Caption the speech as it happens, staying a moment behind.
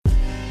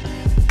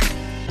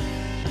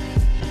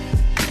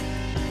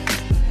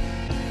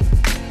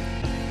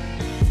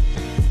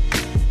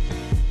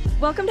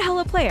Welcome to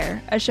Hello Player,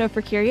 a show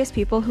for curious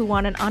people who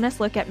want an honest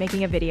look at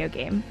making a video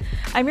game.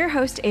 I'm your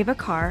host, Ava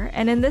Carr,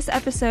 and in this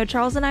episode,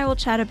 Charles and I will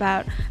chat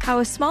about how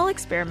a small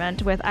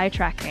experiment with eye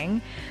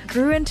tracking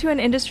grew into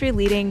an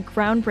industry-leading,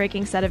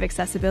 groundbreaking set of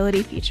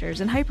accessibility features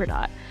in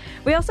Hyperdot.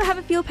 We also have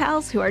a few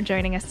pals who are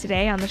joining us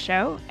today on the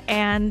show,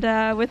 and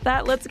with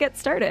that, let's get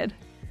started.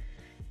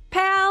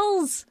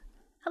 Pals!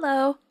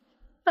 Hello.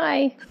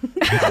 Hi.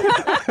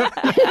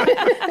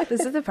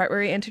 This is the part where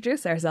we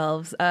introduce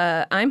ourselves.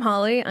 I'm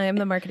Holly. I am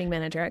the marketing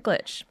manager at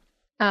Glitch.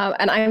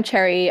 And I'm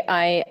Cherry.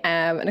 I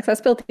am an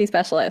accessibility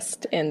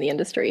specialist in the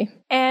industry.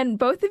 And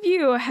both of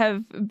you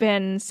have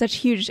been such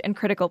huge and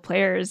critical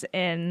players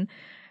in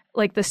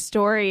like the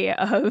story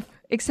of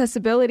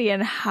accessibility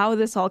and how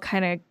this all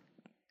kind of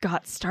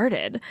got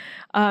started.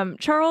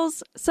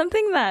 Charles,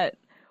 something that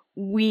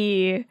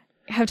we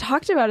have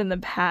talked about in the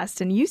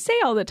past, and you say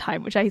all the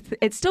time, which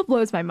it still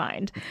blows my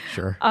mind.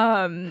 Sure.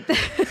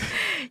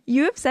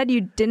 You have said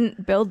you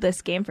didn't build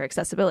this game for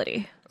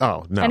accessibility.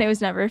 Oh, no. And it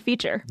was never a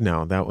feature.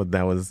 No, that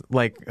was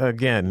like,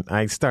 again,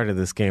 I started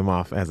this game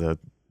off as a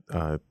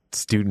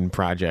student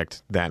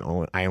project that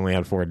I only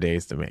had 4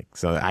 days to make.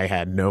 So I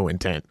had no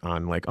intent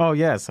on like, oh,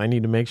 yes, I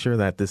need to make sure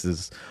that this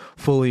is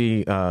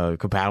fully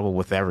compatible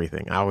with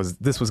everything.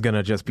 This was going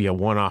to just be a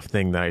one-off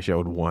thing that I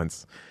showed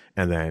once,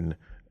 and then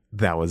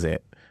that was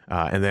it.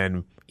 And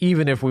then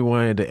even if we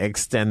wanted to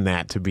extend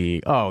that to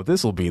be, oh,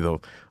 this will be the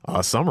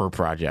summer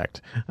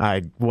project,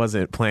 I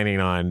wasn't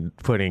planning on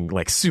putting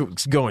like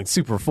going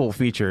super full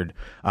featured,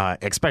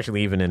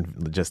 especially even in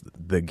just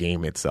the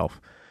game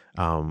itself.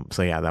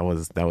 So yeah, that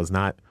was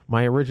not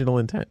my original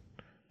intent,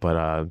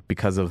 but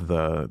because of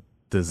the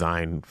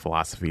design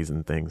philosophies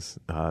and things,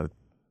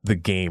 the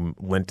game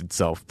lent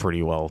itself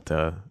pretty well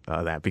to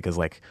that because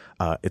like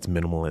its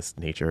minimalist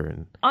nature.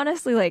 And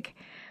honestly, like,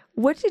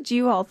 what did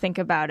you all think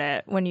about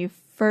it when you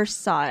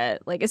first saw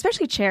it? Like,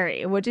 especially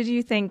Cherry, what did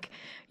you think,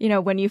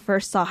 when you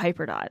first saw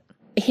Hyperdot?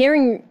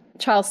 Hearing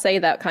Charles say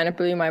that kind of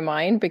blew my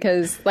mind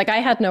because, like, I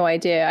had no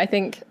idea. I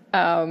think,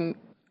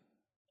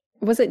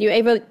 was it you,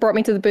 Ava, brought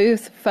me to the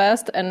booth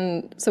first?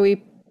 And so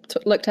we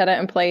looked at it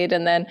and played.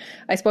 And then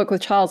I spoke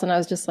with Charles and I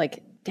was just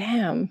like,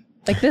 damn,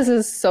 like, this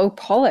is so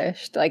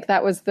polished. Like,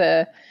 that was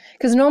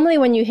because normally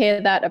when you hear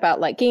that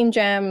about like game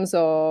jams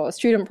or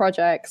student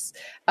projects,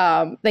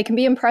 they can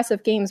be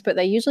impressive games, but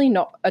they're usually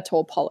not at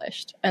all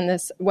polished.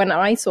 And when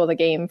I saw the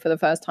game for the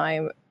first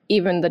time,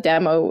 even the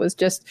demo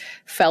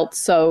felt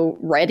so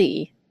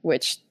ready,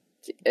 which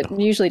it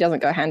usually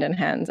doesn't go hand in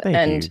hand.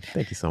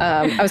 Thank you so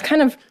much. I was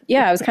kind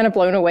of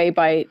blown away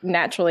by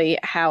naturally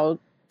how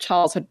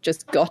Charles had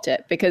just got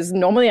it, because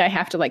normally I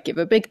have to like give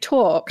a big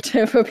talk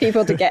for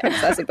people to get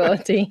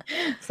accessibility.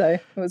 So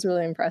it was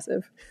really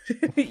impressive.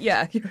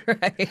 Yeah, you're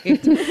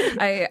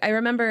right. I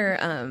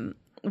remember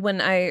when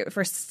I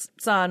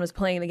first saw and was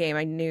playing the game,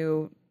 I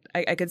knew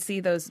I could see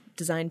those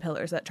design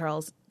pillars that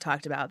Charles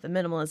talked about, the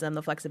minimalism,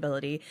 the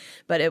flexibility,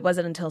 but it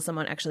wasn't until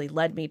someone actually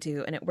led me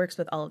to, and it works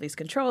with all of these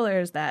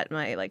controllers, that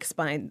my like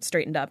spine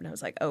straightened up and I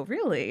was like, oh,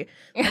 really?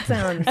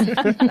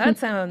 That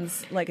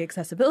sounds like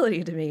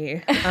accessibility to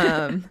me.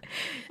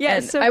 Yeah,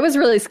 so I was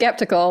really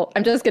skeptical.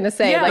 I'm just going to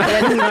say,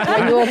 like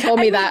when you all told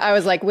me that, I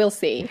was like, we'll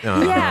see.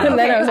 Yeah, and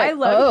then I was like,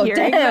 love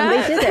hearing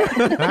that. They did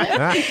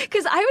it.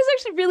 Because I was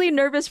actually really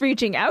nervous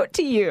reaching out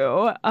to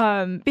you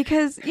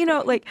because,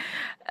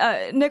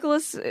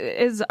 Nicholas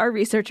is our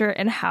researcher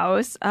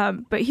in-house,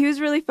 but he was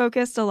really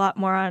focused a lot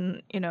more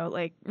on,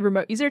 like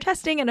remote user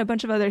testing and a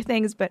bunch of other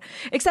things. But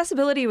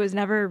accessibility was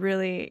never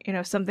really,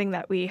 something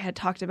that we had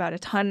talked about a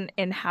ton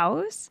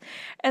in-house.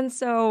 And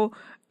so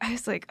I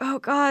was like, oh,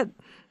 God,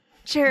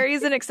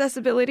 Cherry's an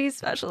accessibility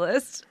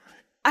specialist.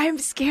 I'm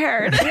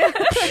scared.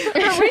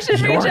 We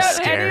should reach out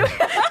scared.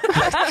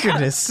 anyway. For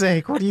goodness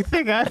sake, what do you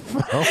think I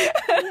felt?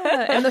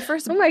 Yeah, and the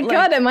first, oh my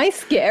God, am I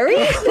scary?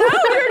 No,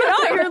 you're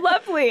not. You're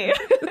lovely.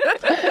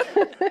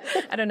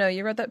 I don't know.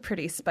 You wrote that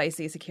pretty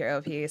spicy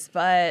Sekiro piece,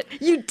 but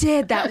you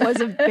did. That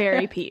was a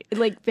very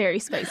very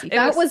spicy.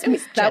 That was my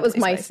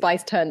spicy.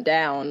 spice turned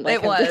down. Like,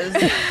 it was.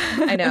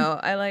 I know.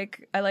 I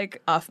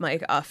like off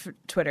mic, off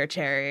Twitter,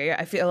 Cherry.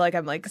 I feel like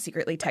I'm like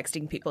secretly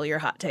texting people your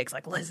hot takes.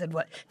 Like, listen,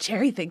 what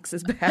Cherry thinks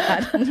is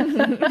bad.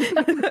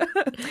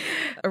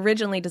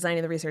 Originally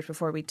designing the research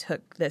before we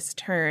took this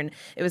turn,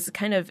 it was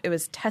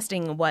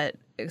testing what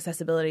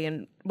accessibility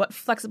and what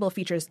flexible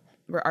features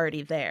were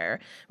already there,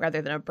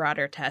 rather than a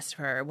broader test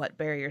for what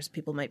barriers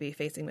people might be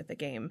facing with the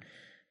game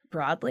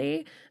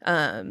broadly.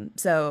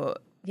 So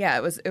yeah,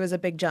 it was a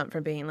big jump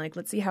from being like,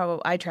 let's see how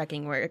eye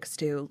tracking works,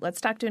 to let's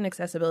talk to an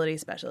accessibility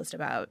specialist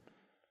about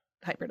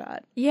Hyperdot.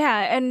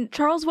 Yeah, and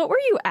Charles, what were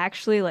you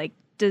actually like?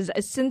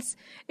 Since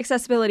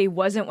accessibility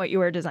wasn't what you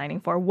were designing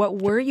for,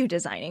 what were you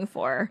designing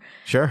for?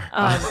 Sure.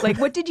 Like,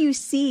 what did you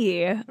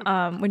see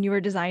when you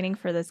were designing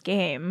for this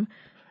game?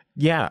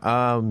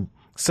 Yeah.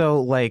 So,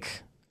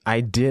 like,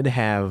 I did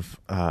have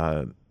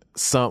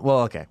some. Well,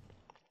 okay.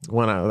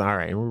 All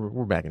right,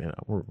 we're backing it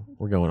up.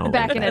 We're going all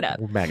backing it up.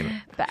 We're backing it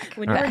up. Back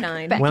when you were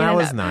 9. Backing when I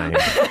was up. 9,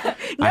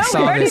 No, I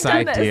saw this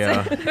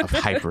idea this. of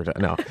Hyperdot.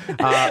 No.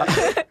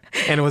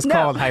 And it was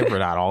called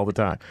Hyperdot all the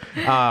time.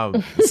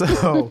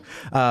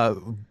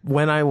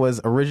 When I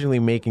was originally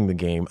making the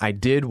game, I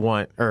did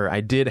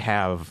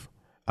have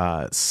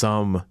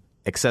some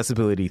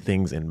accessibility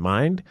things in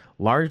mind,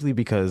 largely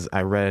because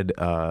I read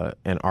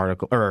an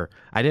article, or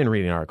I didn't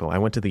read an article. I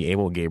went to the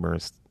Able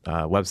Gamers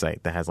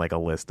website that has like a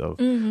list of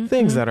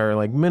things that are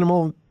like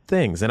minimal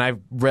things, and I've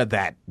read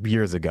that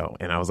years ago,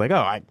 and I was like,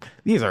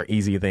 these are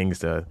easy things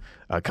to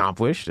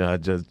accomplish.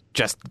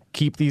 Just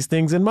keep these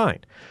things in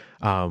mind.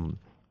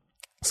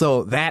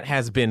 So that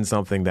has been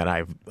something that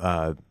I've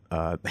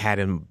had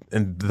in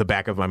the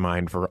back of my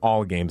mind for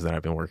all games that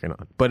I've been working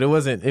on, but it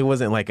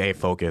wasn't like a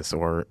focus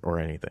or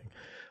anything.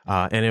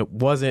 And it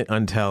wasn't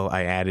until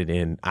I added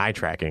in eye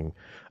tracking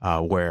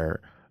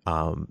where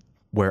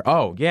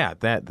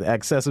that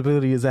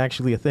accessibility is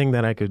actually a thing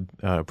that I could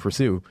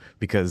pursue,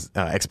 because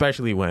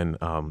especially when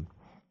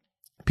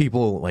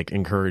people like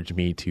encouraged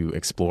me to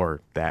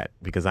explore that,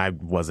 because I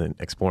wasn't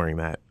exploring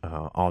that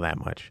all that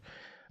much.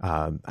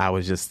 I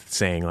was just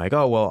saying like,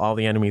 oh, well, all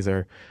the enemies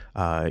are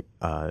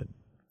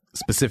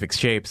specific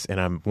shapes, and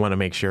I want to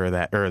make sure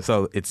that, or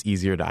so it's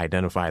easier to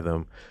identify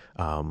them.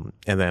 And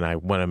then I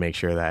want to make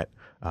sure that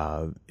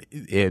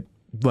it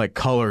like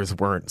colors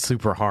weren't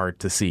super hard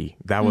to see.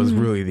 That was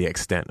really the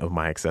extent of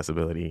my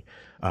accessibility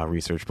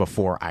research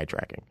before eye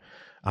tracking.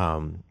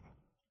 And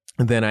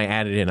then I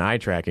added in eye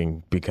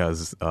tracking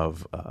because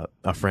of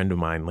a friend of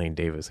mine, Lane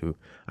Davis, who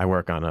I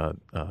work on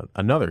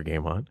another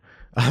game on.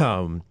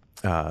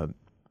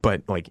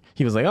 But like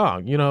he was like,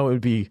 oh, it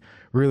would be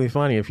really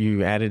funny if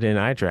you added in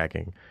eye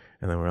tracking.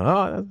 And then we're like,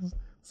 oh,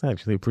 that's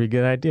actually a pretty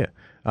good idea.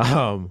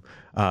 So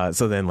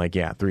then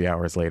 3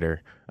 hours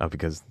later,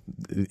 because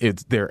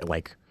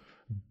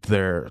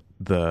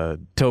the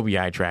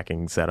Tobii eye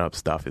tracking setup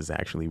stuff is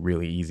actually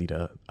really easy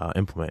to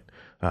implement.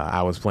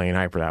 I was playing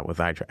Hyperdot with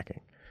eye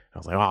tracking. I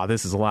was like, oh,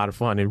 this is a lot of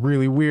fun and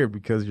really weird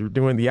because you're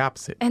doing the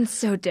opposite. And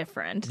so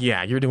different.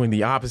 Yeah, you're doing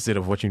the opposite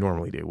of what you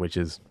normally do, which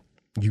is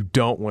you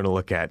don't want to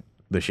look at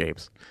the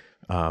shapes.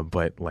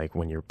 But like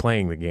when you're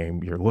playing the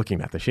game, you're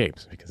looking at the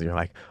shapes because you're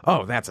like,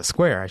 oh, that's a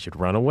square. I should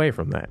run away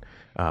from that.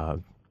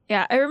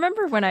 Yeah, I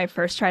remember when I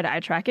first tried eye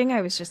tracking,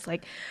 I was just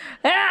like,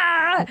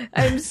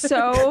 I'm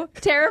so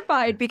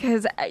terrified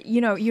because,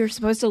 you're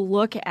supposed to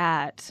look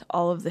at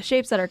all of the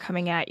shapes that are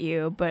coming at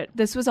you. But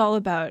this was all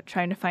about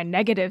trying to find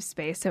negative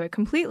space. So it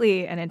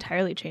completely and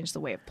entirely changed the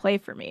way of play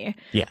for me,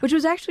 which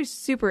was actually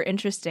super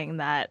interesting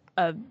that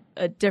a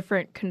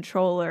different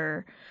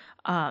controller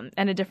and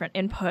a different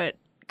input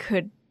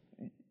could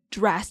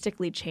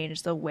drastically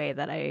change the way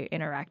that I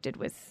interacted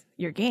with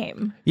your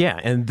game. Yeah,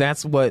 and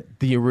that's what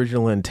the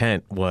original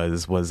intent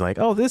was like,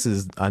 oh, this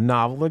is a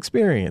novel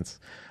experience.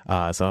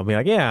 So I'll be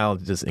like, yeah, I'll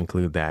just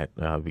include that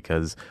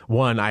because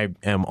one, I'm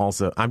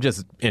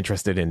just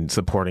interested in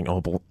supporting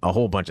a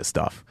whole bunch of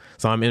stuff.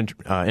 So I'm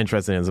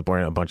interested in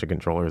supporting a bunch of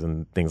controllers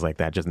and things like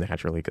that just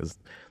naturally because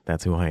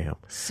that's who I am.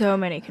 So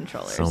many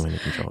controllers.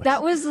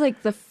 That was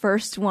like the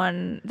first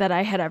one that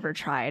I had ever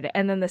tried.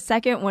 And then the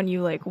second one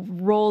you like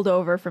rolled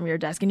over from your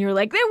desk and you were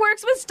like, it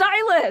works with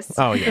stylus.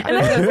 Oh, yeah. And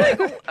I was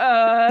like,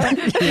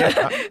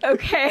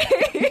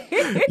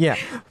 okay. Yeah,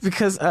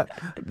 because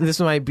this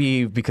might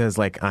be because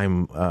like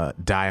I'm a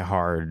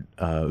diehard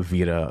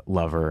Vita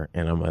lover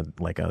and I'm a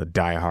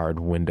diehard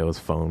Windows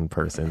Phone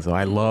person. So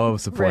I love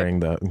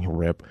supporting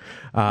RIP.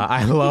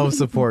 I love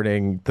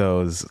supporting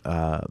those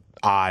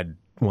odd.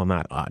 Well,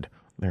 not odd.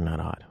 They're not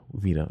odd.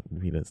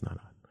 Vita's not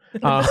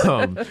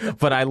odd.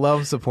 But I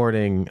love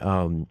supporting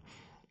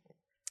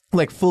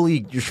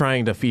fully. You're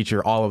trying to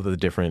feature all of the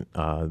different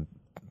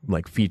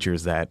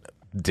features that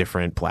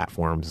different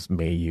platforms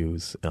may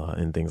use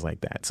and things like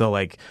that. So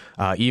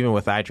even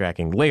with eye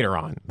tracking later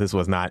on, this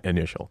was not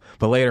initial,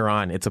 but later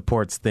on it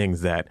supports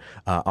things that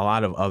a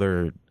lot of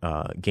other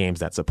games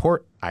that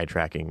support eye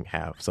tracking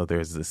have. So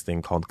there's this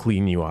thing called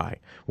clean UI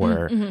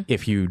where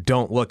if you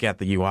don't look at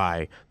the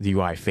UI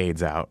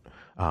fades out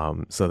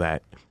so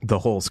that the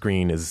whole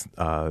screen is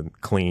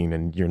clean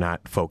and you're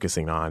not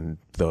focusing on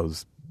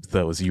those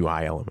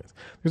UI elements.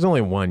 There's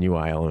only one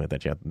UI element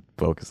that you have to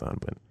focus on,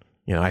 but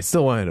I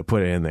still wanted to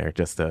put it in there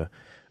just to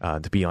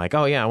be like,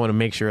 oh yeah, I want to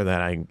make sure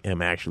that I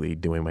am actually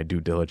doing my due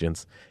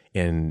diligence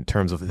in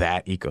terms of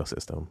that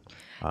ecosystem.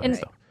 In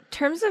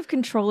terms of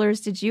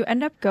controllers, did you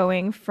end up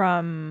going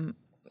from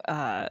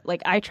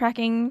eye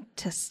tracking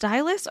to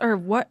stylus, or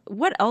what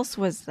else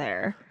was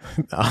there?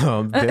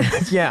 There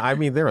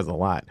was a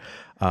lot.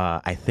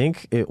 I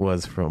think it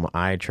was from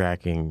eye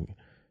tracking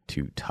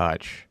to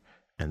touch,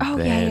 and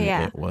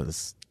it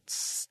was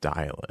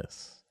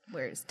stylus.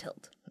 Where's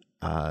tilt?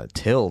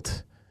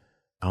 Tilt.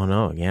 Oh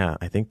no, yeah.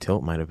 I think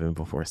tilt might have been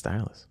before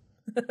stylus.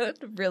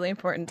 Really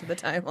important to the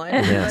timeline.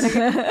 Yes.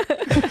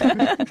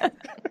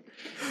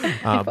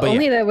 If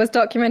only there was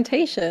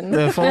documentation.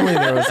 If only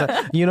there was.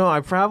 I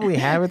probably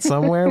have it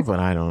somewhere, but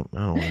I don't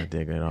want to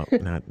dig it up.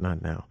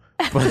 Not now.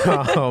 But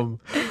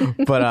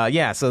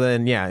So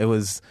then, it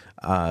was.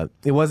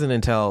 It wasn't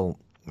until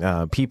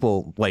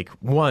people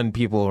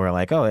were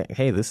like, oh,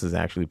 hey, this is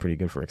actually pretty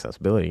good for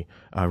accessibility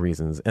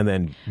reasons, and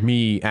then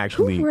me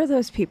actually. Who were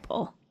those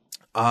people?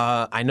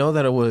 I know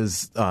that it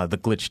was the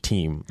Glitch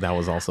team that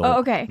was also. Oh,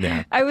 okay.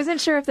 Yeah. I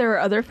wasn't sure if there were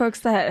other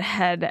folks that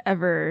had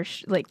ever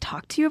like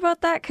talked to you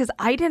about that, because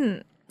I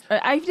didn't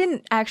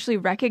actually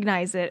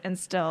recognize it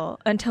until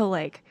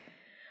like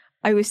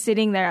I was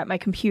sitting there at my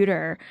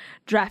computer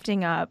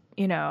drafting up,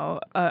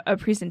 a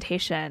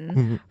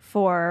presentation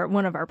for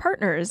one of our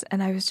partners.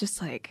 And I was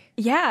just like,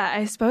 yeah,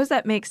 I suppose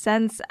that makes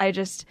sense. I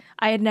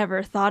had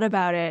never thought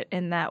about it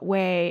in that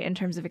way in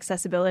terms of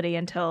accessibility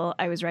until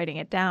I was writing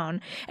it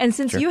down. And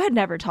since you had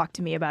never talked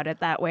to me about it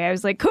that way, I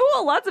was like,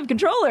 cool, lots of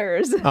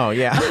controllers. Oh,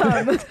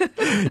 yeah.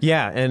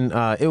 Yeah. And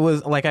it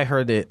was like I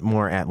heard it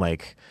more at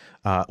like,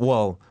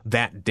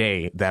 that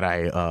day that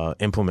I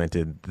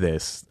implemented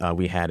this,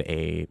 we had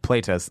a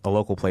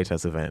local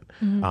playtest event.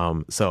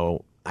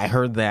 So I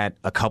heard that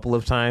a couple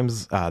of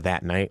times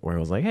that night where it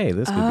was like, hey,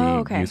 this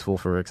could be useful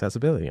for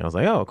accessibility. I was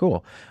like, oh,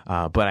 cool.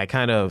 But I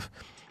kind of,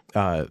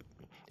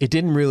 it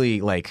didn't really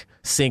like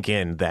sink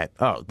in that,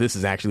 oh, this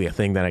is actually a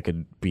thing that I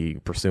could be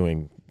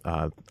pursuing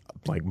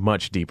like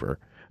much deeper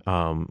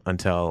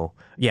until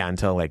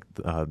like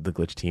the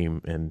Glitch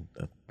team and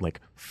like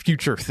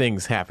future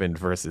things happened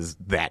versus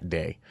that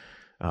day.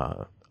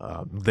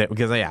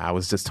 Because I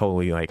was just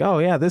totally like, oh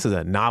yeah, this is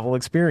a novel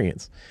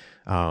experience.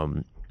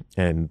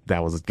 And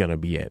that was gonna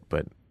be it.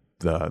 But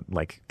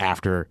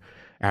after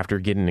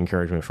getting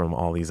encouragement from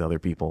all these other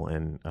people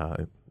and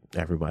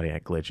everybody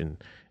at Glitch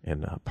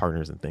and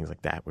partners and things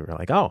like that, we were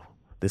like, oh,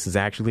 this is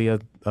actually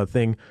a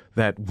thing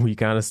that we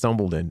kind of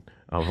stumbled in,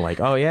 of like,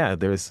 oh yeah,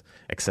 there's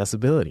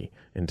accessibility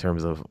in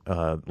terms of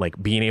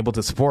like being able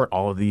to support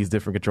all of these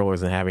different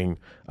controllers and having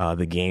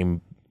the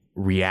game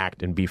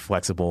react and be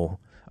flexible.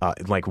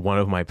 Like one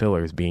of my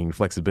pillars being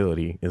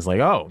flexibility is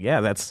like, oh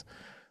yeah,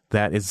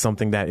 that is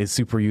something that is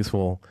super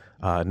useful,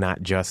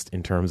 not just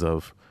in terms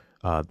of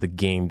the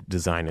game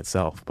design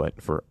itself,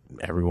 but for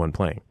everyone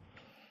playing.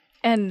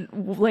 And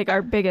like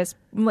our biggest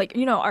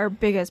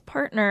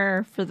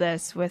partner for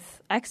this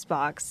with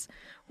Xbox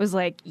was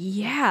like,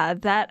 yeah,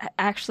 that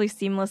actually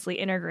seamlessly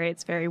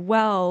integrates very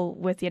well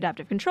with the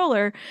adaptive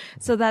controller.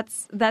 So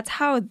that's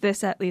how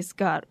this at least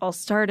got all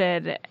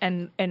started.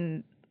 And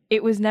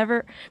it was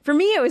never, for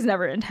me, it was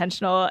never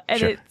intentional. And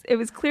Sure. it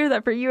was clear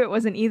that for you it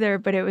wasn't either,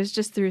 but it was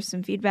just through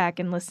some feedback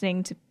and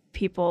listening to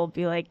people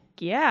be like,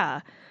 yeah,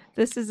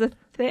 this is a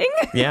thing.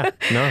 Yeah,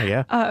 no,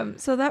 yeah. I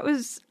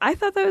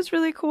thought that was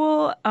really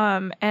cool.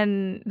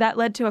 And that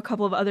led to a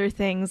couple of other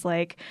things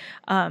like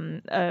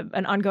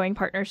an ongoing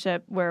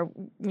partnership where,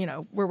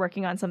 we're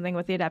working on something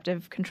with the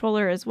adaptive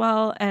controller as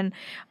well. And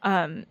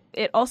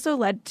it also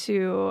led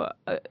to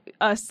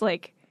us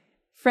like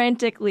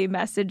frantically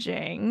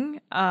messaging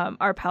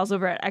our pals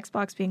over at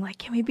Xbox being like,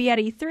 can we be at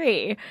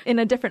E3 in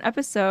a different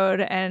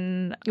episode?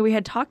 And we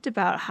had talked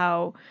about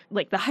how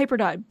like the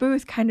Hyperdot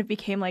booth kind of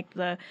became like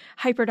the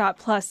Hyperdot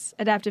plus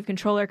adaptive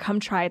controller, come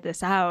try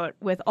this out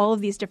with all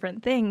of these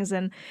different things.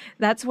 And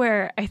that's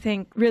where I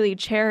think really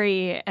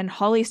Cherry and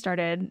Holly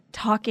started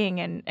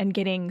talking and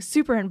getting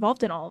super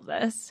involved in all of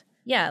this.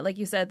 Yeah, like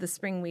you said, this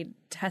spring we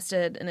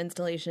tested an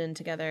installation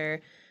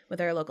together with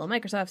our local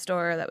Microsoft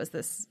store. That was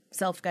this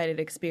self-guided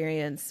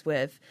experience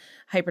with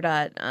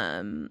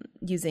Hyperdot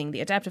using the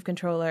adaptive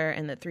controller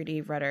and the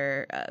 3D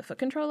Rudder foot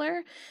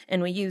controller.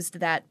 And we used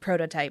that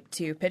prototype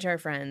to pitch our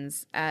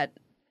friends at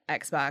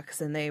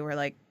Xbox, and they were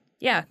like,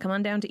 yeah, come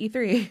on down to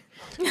E3.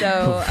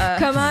 So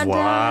Come on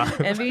down.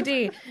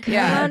 MVD. Come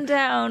Yeah. on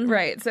down.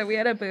 Right. So we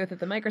had a booth at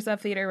the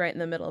Microsoft Theater right in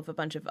the middle of a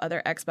bunch of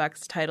other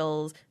Xbox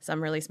titles,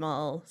 some really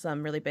small,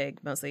 some really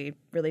big, mostly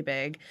really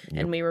big. Yep.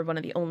 And we were one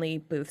of the only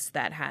booths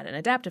that had an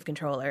adaptive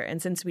controller.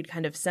 And since we'd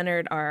kind of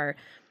centered our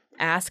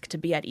ask to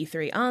be at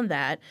E3 on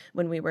that,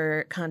 when we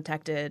were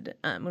contacted,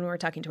 when we were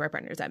talking to our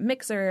partners at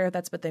Mixer,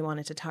 that's what they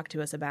wanted to talk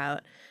to us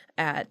about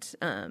at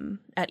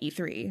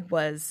E3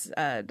 was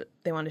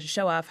they wanted to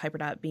show off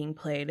Hyperdot being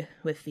played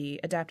with the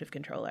adaptive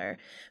controller,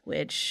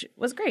 which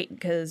was great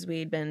because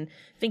we'd been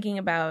thinking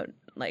about,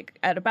 like,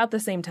 at about the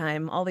same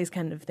time, all these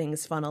kind of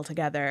things funnel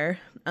together.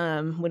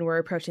 When we're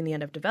approaching the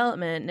end of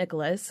development,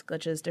 Nicholas,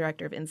 Glitch's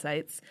director of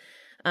Insights,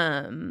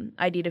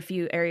 ID'd a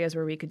few areas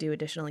where we could do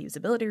additional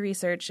usability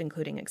research,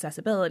 including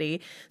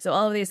accessibility. So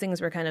all of these things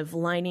were kind of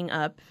lining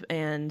up.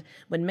 And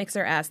when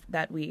Mixer asked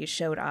that we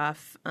showed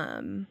off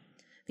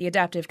the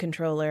adaptive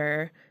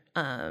controller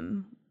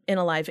in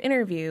a live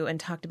interview and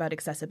talked about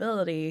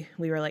accessibility,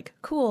 we were like,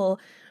 cool,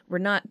 we're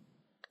not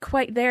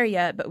quite there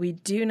yet, but we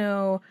do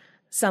know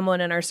someone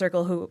in our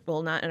circle who,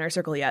 well, not in our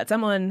circle yet,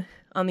 someone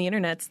on the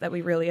internets that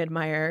we really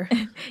admire.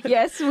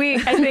 Yes,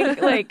 I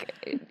think like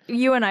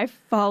you and I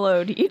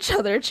followed each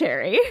other,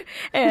 Cherry,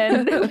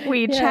 and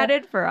we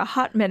chatted for a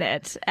hot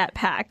minute at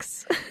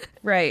PAX.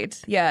 Right.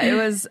 Yeah, it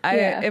was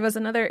it was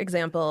another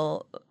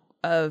example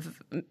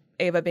of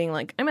Ava being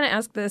like, I'm going to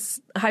ask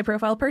this high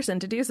profile person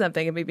to do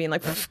something, and me being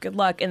like, good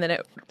luck, and then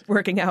it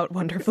working out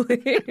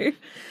wonderfully.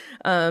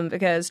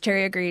 Because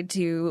Cherry agreed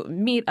to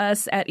meet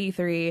us at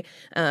E3,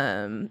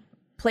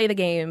 play the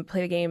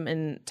game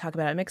and talk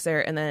about it at Mixer,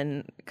 and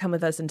then come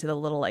with us into the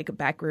little like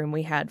back room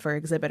we had for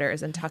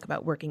exhibitors and talk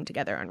about working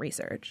together on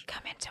research.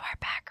 Come into our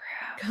back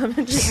room.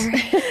 commentary.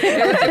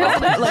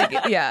 It was like,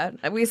 yeah,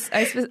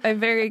 I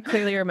very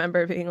clearly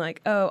remember being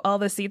like, oh, all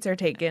the seats are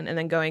taken, and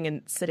then going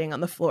and sitting on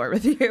the floor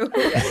with you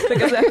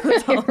because that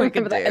was all we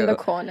could do. In the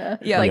corner,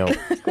 Yeah,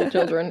 like school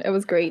children. It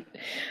was great.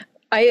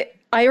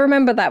 I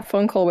remember that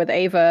phone call with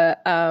Ava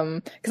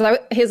because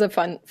here's a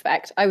fun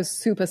fact. I was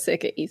super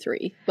sick at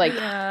E3. Like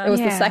it was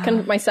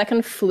my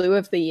second flu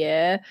of the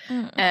year.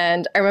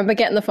 And I remember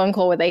getting the phone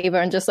call with Ava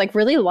and just like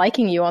really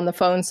liking you on the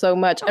phone so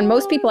much. And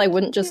most people I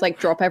wouldn't just like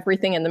drop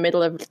everything in the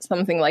middle of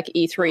something like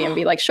E3 and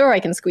be like, sure, I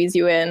can squeeze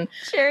you in.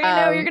 Sherry,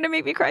 no, you're going to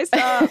make me cry.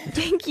 Stop.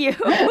 Thank you.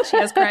 She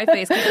has cry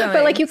face. Keep going.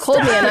 But like you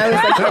called me and I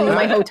was like in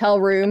my hotel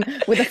room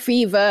with a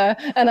fever.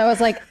 And I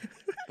was like,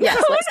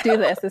 yes, let's do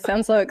this. This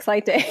sounds so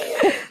exciting.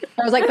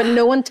 I was like, but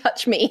no one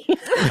touch me.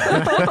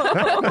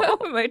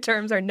 My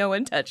terms are no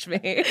one touch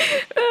me.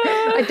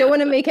 I don't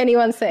want to make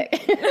anyone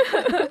sick.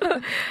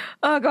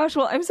 Oh gosh,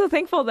 well, I'm so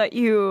thankful that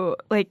you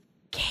like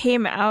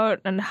came out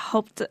and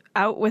helped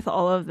out with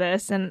all of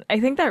this, and I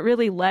think that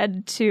really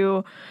led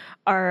to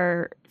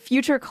our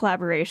future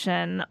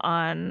collaboration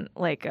on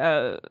like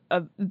the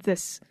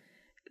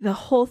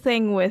whole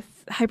thing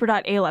with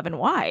Hyperdot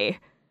A11Y.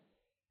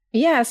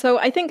 Yeah, so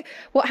I think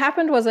what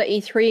happened was at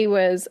E3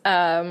 was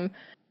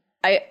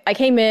I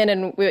came in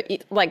and we,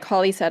 like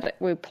Holly said,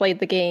 we played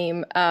the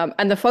game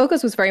and the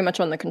focus was very much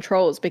on the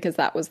controls because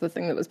that was the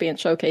thing that was being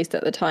showcased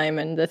at the time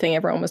and the thing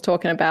everyone was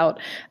talking about.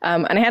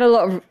 And I had a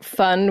lot of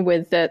fun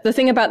with the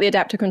thing about the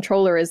adaptive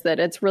controller is that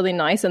it's really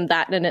nice, and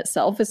that in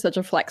itself is such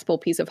a flexible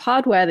piece of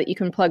hardware that you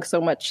can plug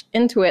so much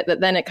into it that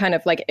then it kind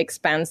of like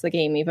expands the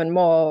game even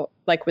more,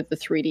 like with the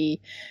 3D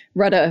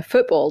rudder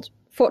footboard,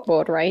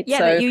 right? Yeah,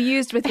 that you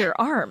used with your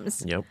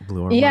arms. Yep,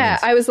 blue arm. Yeah,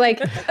 buttons. I was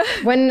like,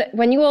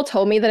 when you all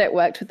told me that it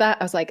worked with that,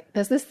 I was like,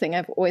 there's this thing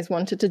I've always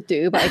wanted to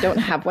do, but I don't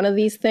have one of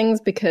these things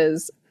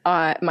because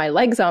my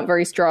legs aren't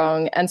very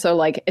strong. And so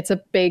like, it's a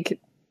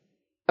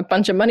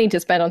bunch of money to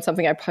spend on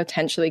something I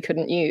potentially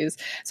couldn't use.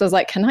 So I was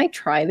like, can I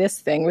try this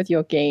thing with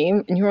your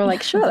game? And you were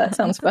like, sure, that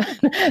sounds fun.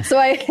 So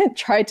I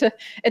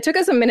it took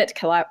us a minute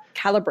to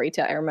calibrate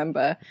it, I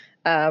remember.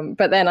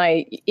 But then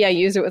I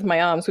used it with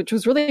my arms, which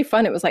was really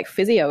fun. It was like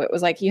physio. It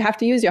was like you have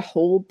to use your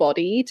whole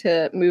body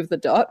to move the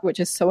dot, which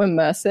is so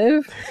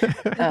immersive.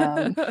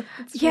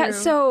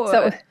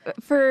 So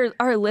for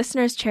our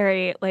listeners,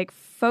 Cherry, like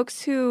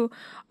folks who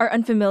are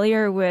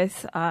unfamiliar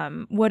with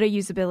what a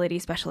usability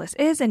specialist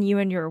is and you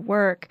and your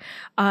work,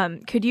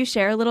 could you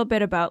share a little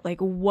bit about like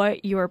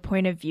what your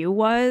point of view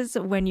was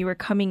when you were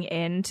coming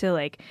into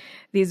like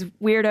these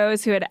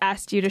weirdos who had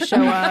asked you to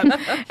show up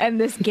and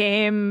this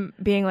game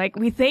being like,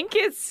 we think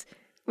it's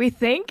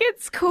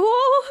cool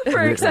for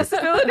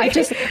accessibility.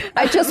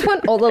 I just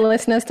want all the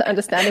listeners to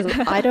understand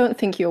is I don't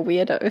think you're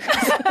weirdos.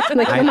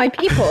 Like you're my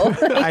people.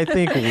 I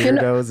think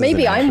weirdos.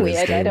 Maybe I'm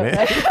weird. I don't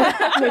know.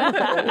 Maybe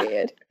I'm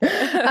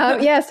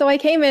weird. So I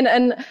came in,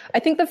 and I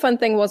think the fun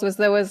thing was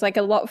there was like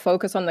a lot of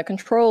focus on the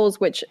controls,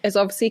 which is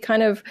obviously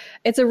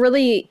it's a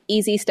really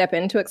easy step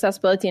into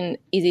accessibility and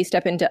easy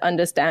step into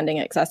understanding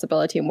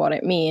accessibility and what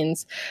it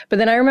means. But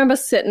then I remember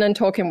sitting and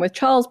talking with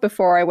Charles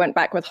before I went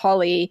back with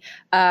Holly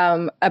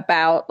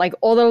about like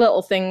all the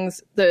little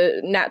things, the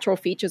natural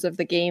features of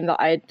the game that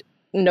I'd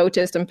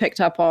noticed and picked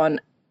up on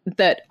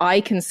that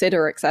I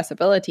consider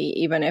accessibility,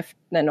 even if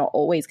they're not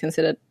always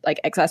considered like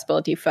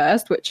accessibility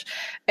first, which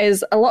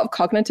is a lot of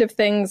cognitive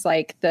things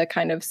like the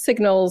kind of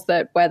signals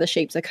that where the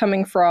shapes are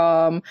coming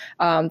from,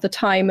 the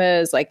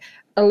timers, like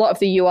a lot of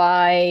the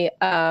UI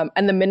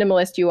and the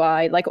minimalist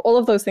UI, like all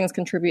of those things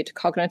contribute to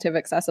cognitive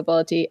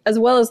accessibility as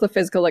well as the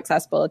physical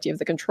accessibility of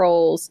the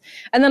controls.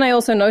 And then I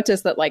also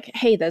noticed that like,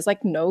 hey, there's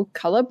like no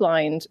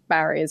colorblind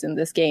barriers in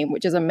this game,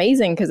 which is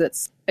amazing because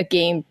it's a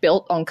game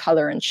built on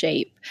color and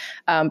shape.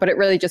 But it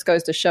really just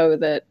goes to show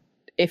that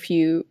if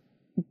you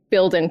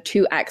build in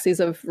two axes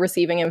of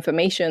receiving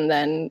information,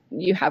 then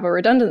you have a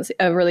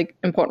really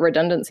important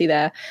redundancy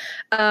there.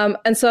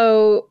 And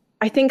so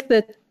I think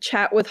the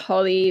chat with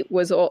Holly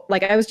was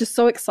like, I was just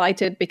so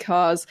excited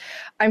because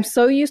I'm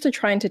so used to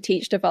trying to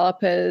teach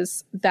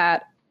developers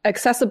that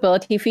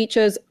accessibility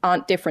features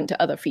aren't different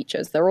to other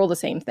features. They're all the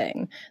same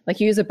thing. Like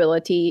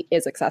usability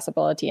is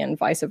accessibility and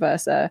vice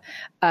versa.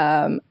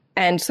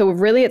 And so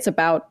really it's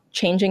about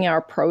changing our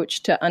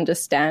approach to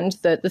understand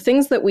that the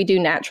things that we do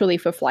naturally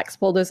for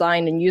flexible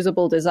design and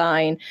usable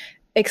design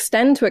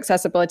extend to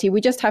accessibility.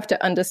 We just have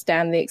to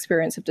understand the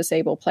experience of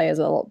disabled players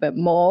a little bit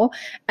more.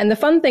 And the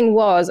fun thing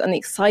was, and the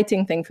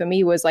exciting thing for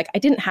me was like, I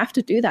didn't have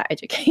to do that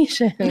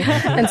education.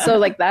 And so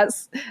like,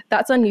 that's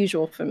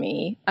unusual for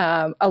me.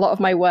 A lot of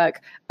my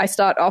work, I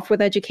start off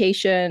with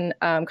education,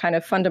 kind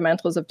of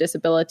fundamentals of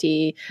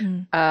disability.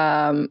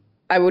 I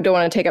don't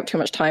want to take up too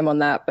much time on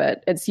that,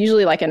 but it's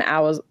usually like an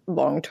hour's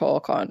long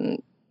talk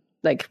on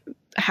like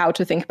how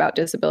to think about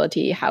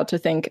disability, how to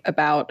think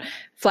about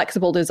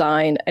flexible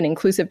design and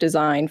inclusive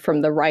design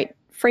from the right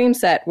frame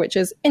set, which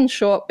is, in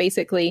short,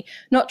 basically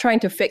not trying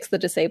to fix the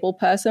disabled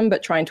person,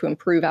 but trying to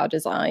improve our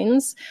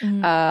designs.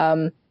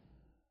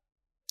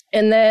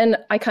 And then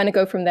I kind of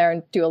go from there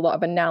and do a lot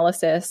of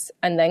analysis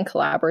and then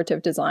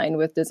collaborative design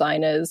with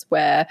designers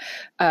where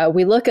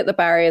we look at the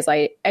barriers,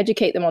 I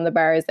educate them on the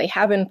barriers they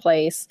have in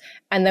place,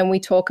 and then we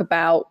talk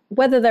about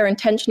whether they're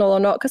intentional or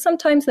not, because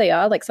sometimes they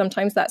are, like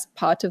sometimes that's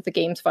part of the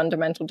game's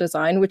fundamental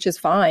design, which is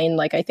fine.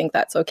 Like I think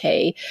that's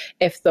okay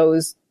if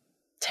those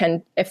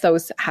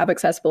have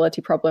accessibility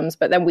problems,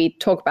 but then we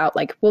talk about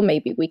like, well,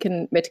 maybe we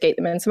can mitigate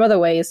them in some other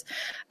ways.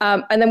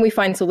 And then we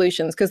find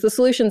solutions, because the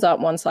solutions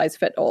aren't one size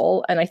fit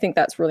all. And I think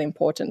that's really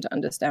important to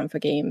understand for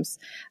games,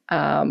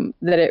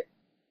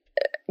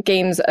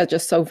 games are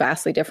just so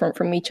vastly different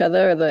from each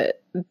other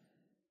that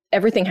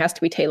everything has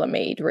to be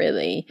tailor-made,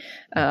 really.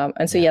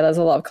 And so, there's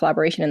a lot of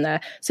collaboration in there.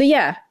 So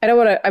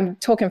I'm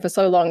talking for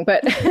so long,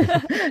 but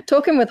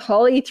talking with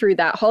Holly through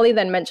that, Holly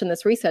then mentioned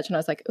this research and I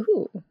was like,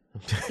 ooh,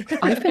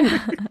 I've been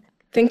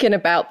thinking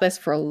about this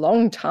for a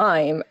long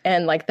time.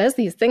 And like, there's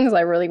these things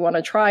I really want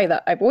to try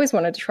that I've always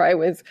wanted to try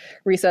with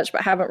research,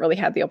 but haven't really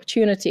had the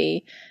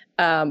opportunity.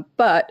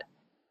 But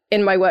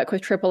in my work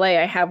with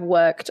AAA, I have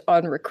worked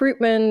on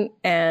recruitment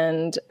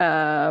and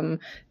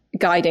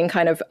guiding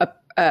kind of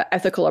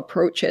ethical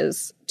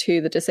approaches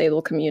to the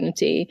disabled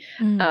community.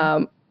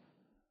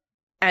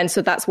 And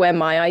so that's where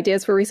my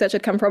ideas for research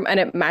had come from. And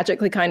it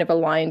magically kind of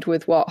aligned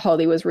with what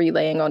Holly was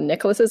relaying on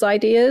Nicholas's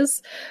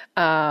ideas.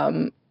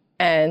 And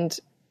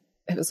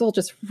it was all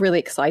just really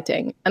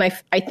exciting. And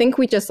I think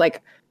we just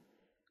like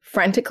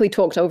frantically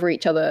talked over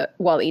each other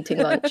while eating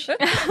lunch.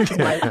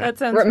 That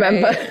sounds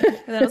remember. Great.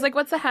 And then I was like,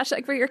 what's the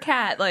hashtag for your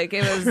cat? Like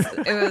it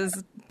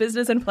was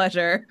business and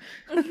pleasure.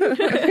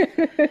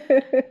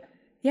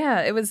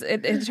 Yeah,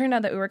 it turned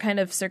out that we were kind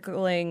of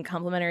circling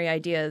complementary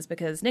ideas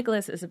because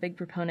Nicholas is a big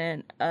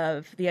proponent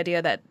of the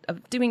idea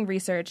of doing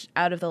research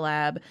out of the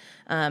lab,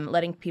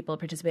 letting people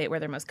participate where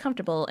they're most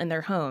comfortable in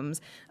their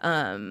homes,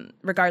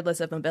 regardless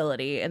of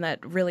mobility. And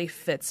that really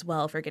fits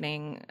well for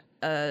getting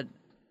a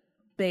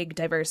big,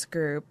 diverse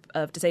group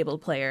of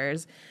disabled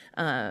players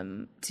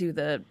to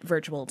the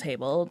virtual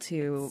table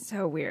to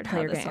so weird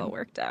how this all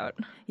worked out.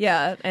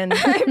 Yeah, and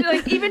I'm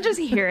like, even just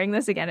hearing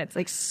this again, it's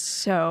like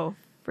so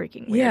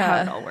freaking weird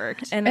how it all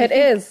worked. And it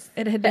is.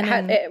 It had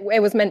been. It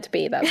was meant to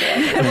be. That's what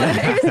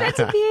it was meant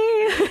to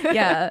be.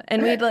 Yeah,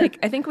 and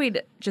I think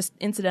we'd just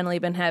incidentally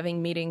been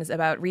having meetings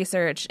about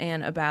research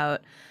and about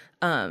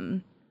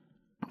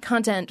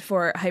content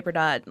for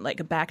Hyperdot,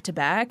 like back to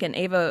back. And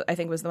Ava, I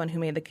think, was the one who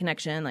made the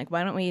connection. Like,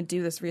 why don't we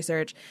do this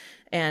research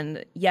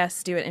and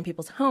yes, do it in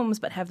people's homes,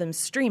 but have them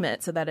stream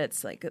it so that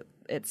it's like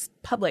it's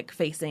public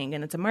facing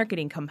and it's a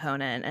marketing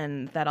component,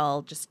 and that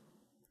all just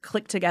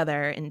clicked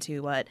together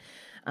into what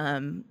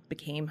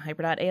became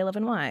Hyperdot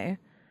A11Y.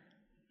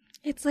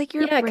 It's like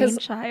your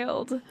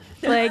brainchild.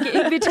 Like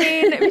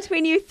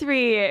between you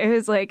three, it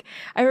was like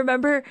I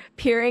remember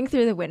peering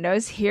through the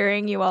windows,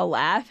 hearing you all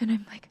laugh, and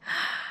I'm like,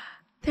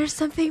 there's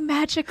something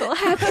magical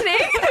happening.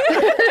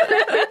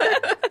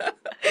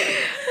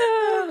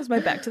 Was my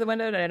back to the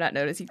window? Did I not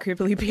notice you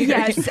creepily peering?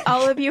 Yes,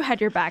 all of you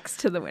had your backs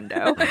to the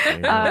window.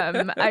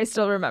 I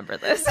still remember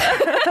this.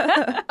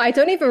 I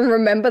don't even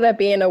remember there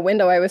being a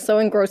window. I was so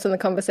engrossed in the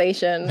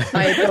conversation.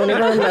 I don't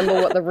even remember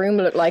what the room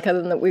looked like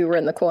other than that we were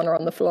in the corner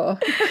on the floor.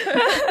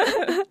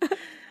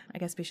 I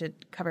guess we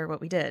should cover what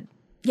we did.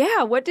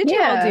 Yeah, what did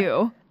you all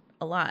do?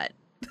 A lot.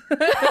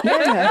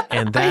 Yeah.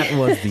 And that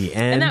was the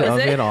end of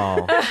it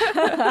all.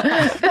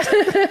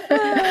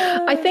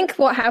 I think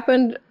what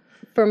happened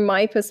from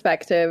my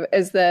perspective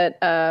is that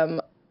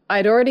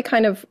I'd already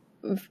kind of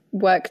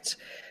worked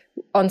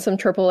on some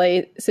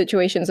AAA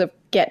situations of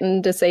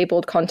getting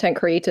disabled content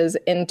creators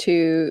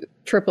into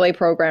AAA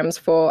programs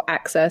for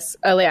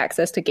early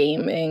access to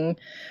gaming,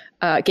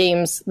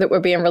 games that were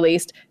being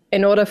released,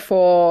 in order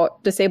for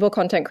disabled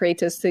content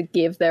creators to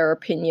give their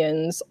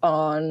opinions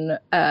on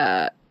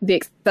the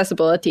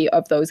accessibility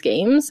of those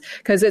games,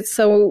 because it's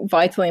so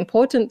vitally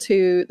important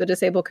to the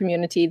disabled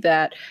community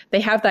that they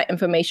have that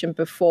information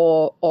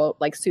before or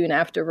like soon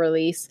after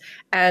release.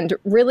 And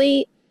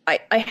really,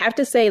 I have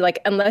to say, like,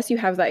 unless you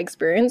have that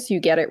experience, you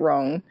get it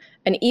wrong.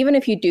 And even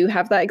if you do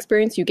have that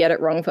experience, you get it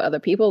wrong for other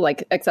people.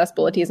 Like,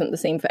 accessibility isn't the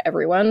same for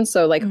everyone.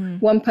 So like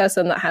one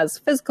person that has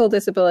physical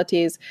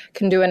disabilities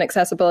can do an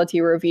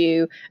accessibility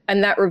review,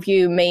 and that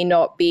review may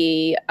not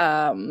be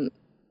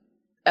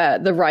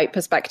the right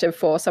perspective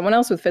for someone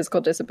else with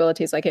physical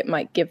disabilities. Like, it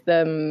might give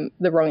them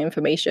the wrong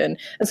information.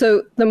 And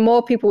so the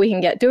more people we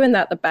can get doing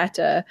that, the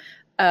better.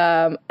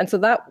 And so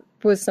that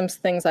was some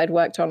things I'd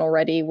worked on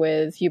already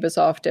with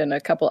Ubisoft and a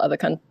couple other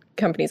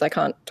companies I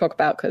can't talk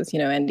about because,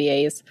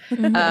 NDAs.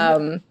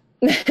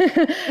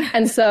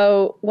 And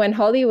so when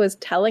Holly was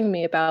telling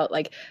me about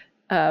like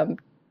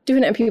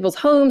doing it in people's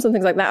homes and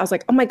things like that, I was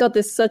like, oh my God,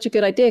 this is such a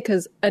good idea.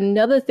 Because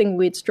another thing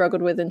we'd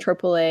struggled with in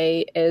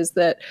AAA is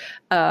that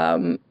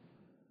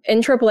in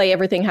AAA,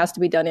 everything has to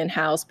be done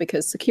in-house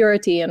because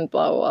security and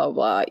blah, blah,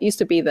 blah. It used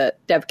to be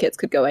that dev kits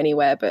could go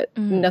anywhere, but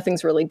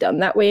nothing's really done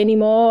that way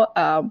anymore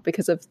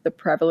because of the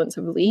prevalence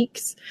of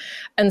leaks.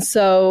 And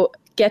so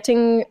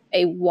getting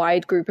a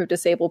wide group of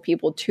disabled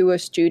people to a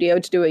studio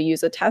to do a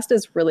user test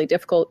is really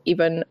difficult,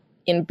 even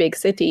in big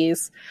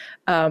cities,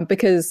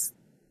 because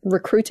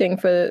recruiting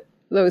for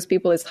those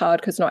people is hard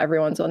because not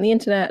everyone's on the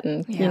internet,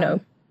 and you know,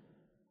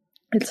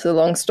 it's a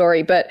long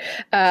story. But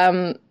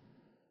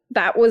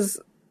that was,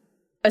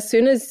 as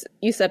soon as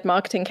you said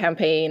marketing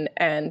campaign,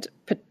 and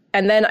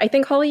then I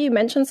think, Holly, you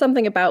mentioned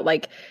something about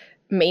like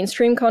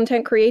mainstream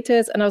content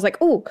creators, and I was like,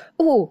 oh,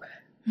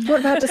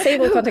 what about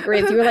disabled content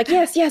creators? You were like,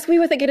 yes, we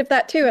were thinking of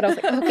that too. And I was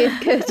like, okay,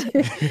 good.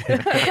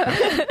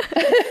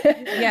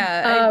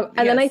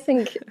 Then I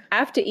think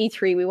after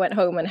E3, we went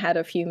home and had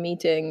a few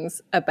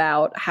meetings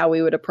about how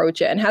we would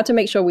approach it and how to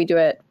make sure we do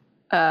it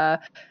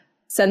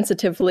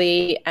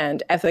sensitively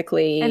and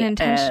ethically. And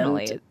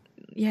intentionally.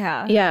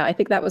 Yeah, I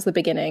think that was the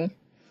beginning.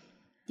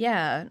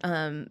 Yeah.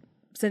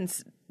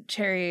 Since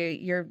Cherry,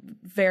 you're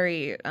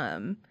very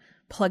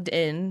plugged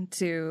in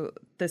to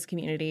this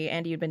community,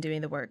 and you'd been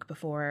doing the work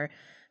before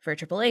for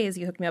AAAs,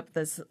 you hooked me up with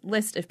this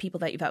list of people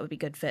that you thought would be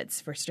good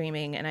fits for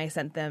streaming, and I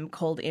sent them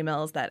cold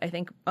emails that I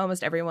think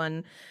almost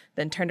everyone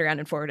then turned around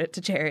and forwarded it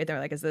to Cherry. They were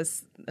like, is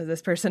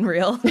this person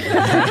real?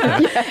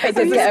 I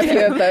did get a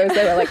few of those.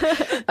 They were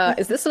like,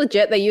 is this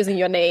legit? They're using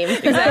your name.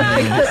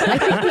 Exactly. I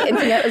think the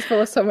internet is full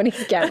of so many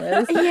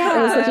scammers. Yeah.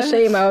 It was such a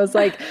shame. I was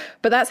like,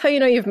 but that's how you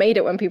know you've made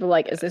it, when people are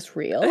like, is this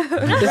real?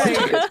 This is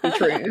too good to be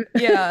true.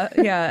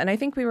 Yeah. And I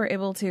think we were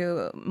able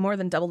to more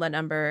than double that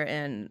number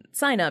in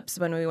signups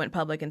when we went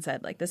public and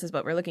said, like, this is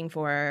what we're looking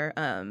for.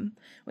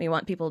 We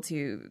want people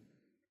to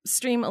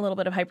stream a little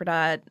bit of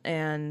Hyperdot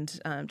and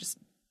just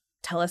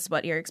tell us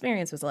what your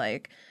experience was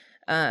like.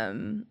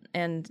 And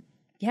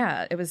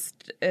yeah,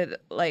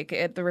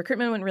 the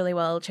recruitment went really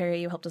well. Cherry,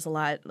 you helped us a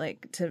lot,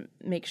 like, to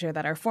make sure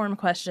that our form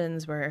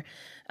questions were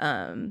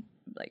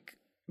like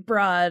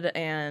broad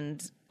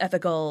and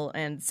ethical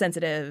and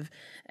sensitive.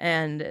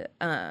 And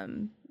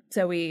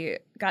so we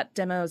got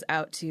demos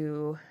out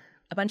to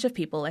a bunch of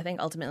people. I think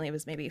ultimately it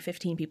was maybe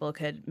 15 people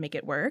could make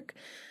it work.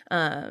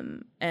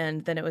 And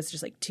then it was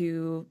just like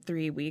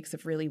 2-3 weeks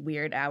of really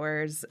weird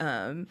hours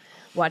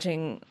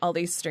watching all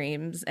these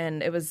streams.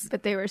 And it was...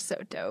 But they were so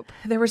dope.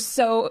 They were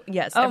so...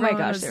 Yes. Oh my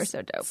gosh, they were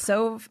so dope.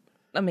 So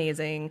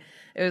amazing.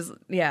 It was...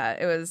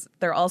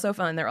 They're all so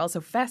fun. They're also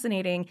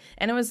fascinating.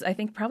 And it was, I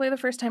think, probably the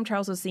first time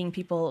Charles was seeing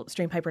people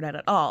stream Hyperdot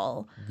at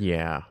all.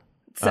 Yeah.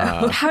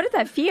 So how did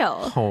that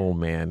feel? Oh,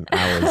 man.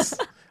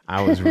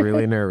 I was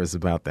really nervous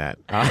about that.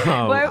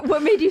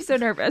 What made you so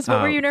nervous?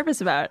 What were you nervous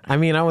about? I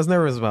mean, I was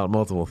nervous about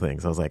multiple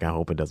things. I was like, I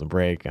hope it doesn't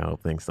break. I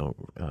hope things don't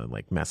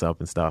like mess up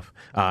and stuff.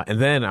 And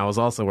then I was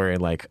also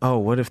worried, like, oh,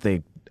 what if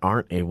they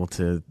aren't able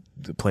to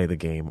play the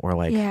game, or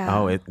like,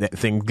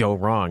 things go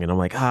wrong, and I'm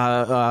like,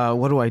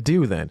 what do I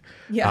do then?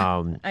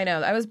 Yeah, I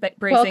know. I was bracing.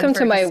 Welcome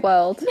to my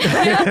world.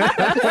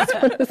 I just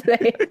want to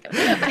say,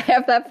 I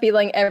have that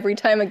feeling every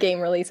time a game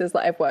releases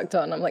that I've worked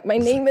on. I'm like, my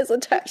name is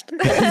attached to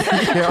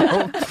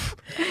this.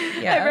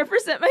 I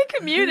represent my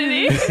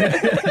community.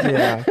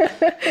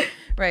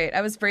 Right.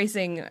 I was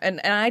bracing, and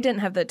I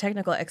didn't have the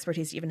technical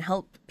expertise to even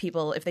help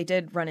people if they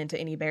did run into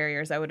any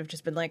barriers. I would have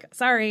just been like,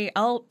 sorry,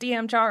 I'll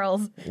DM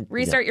Charles,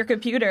 restart your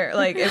computer.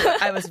 Like,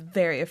 I was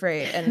very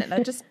afraid, and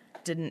that just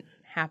didn't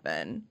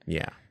happen.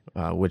 Yeah.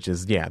 Which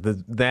is,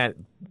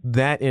 that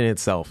in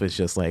itself is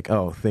just like,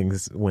 oh,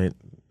 things went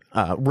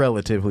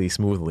relatively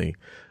smoothly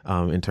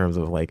in terms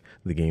of like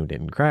the game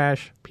didn't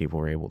crash. People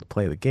were able to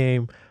play the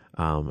game.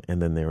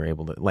 And then they were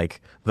able to,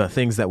 like, the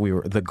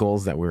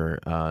goals that we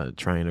were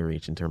trying to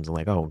reach in terms of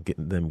like,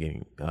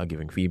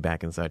 giving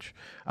feedback and such,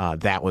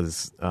 that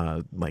was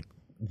like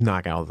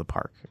knock out of the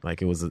park.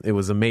 Like, it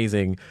was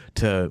amazing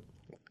to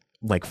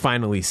like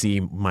finally see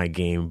my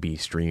game be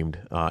streamed,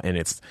 and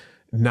it's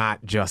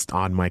not just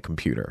on my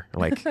computer.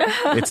 Like,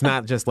 it's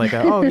not just like,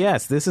 oh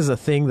yes, this is a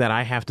thing that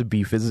I have to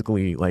be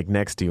physically like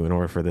next to in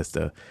order for this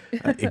to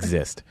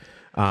exist.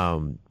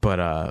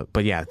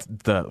 But yeah,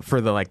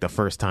 the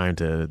first time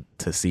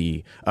to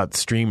see a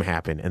stream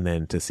happen, and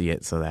then to see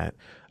it so that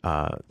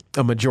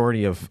a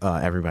majority of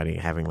everybody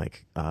having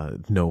like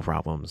no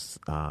problems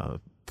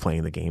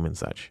playing the game and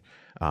such,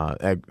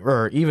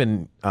 or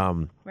even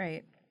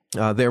right.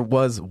 There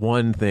was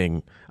one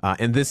thing,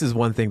 and this is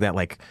one thing that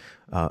like,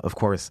 of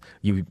course,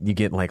 you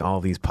get like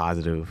all these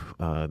positive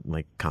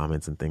like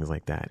comments and things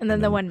like that, and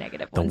then the one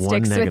negative one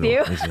sticks with you.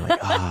 Is you're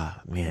like,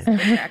 man,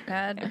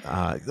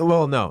 trackpad.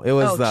 Well, no, it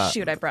was.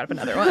 Shoot! I brought up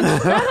another one.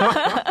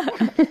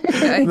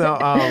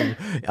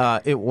 No,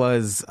 it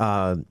was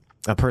a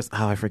person.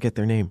 Oh, I forget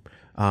their name.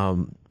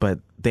 But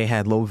they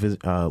had low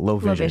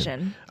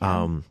vision.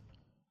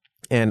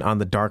 And on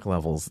the dark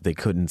levels, they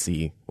couldn't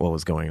see what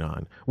was going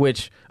on.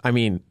 Which, I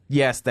mean,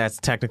 yes, that's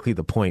technically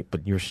the point,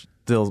 but you're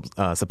still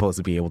supposed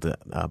to be able to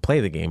play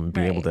the game and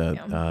be able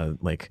to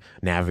like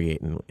navigate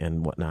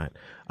and whatnot.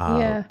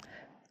 Yeah.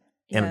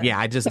 And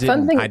I just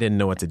I didn't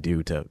know what to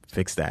do to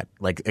fix that.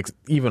 Like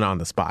even on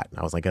the spot,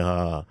 I was like,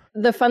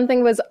 The fun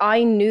thing was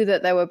I knew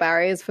that there were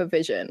barriers for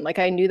vision. Like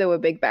I knew there were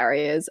big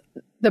barriers.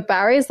 The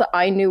barriers that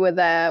I knew were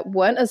there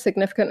weren't as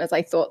significant as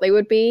I thought they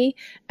would be.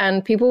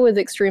 And people with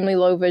extremely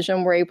low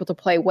vision were able to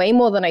play way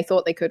more than I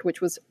thought they could,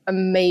 which was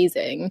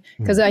amazing.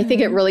 Because I think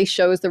it really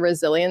shows the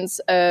resilience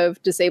of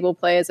disabled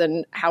players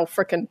and how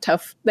freaking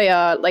tough they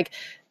are. Like,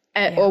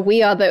 or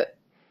we are that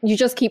you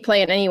just keep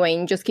playing anyway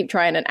and you just keep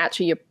trying, and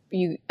actually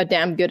you are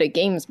damn good at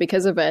games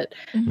because of it.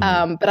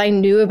 But I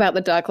knew about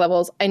the dark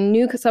levels. I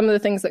knew some of the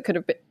things that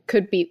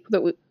could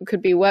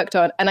be worked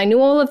on, and I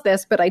knew all of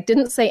this. But I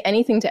didn't say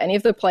anything to any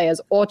of the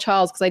players or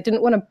Charles because I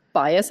didn't want to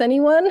bias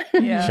anyone.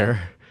 Yeah. Sure.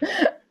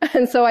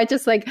 And so I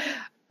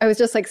was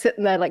just like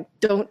sitting there like,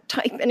 don't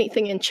type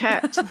anything in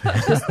chat.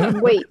 Just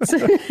wait.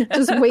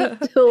 Just wait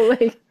till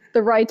like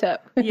the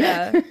write-up.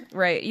 Yeah,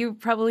 right. You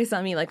probably saw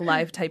me like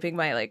live typing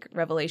my like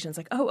revelations,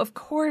 like, oh, of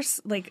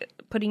course, like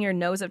putting your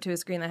nose up to a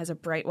screen that has a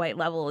bright white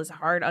level is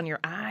hard on your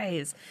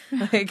eyes.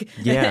 Like,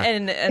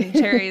 and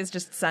Cherry is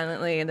just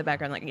silently in the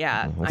background, like,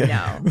 yeah, I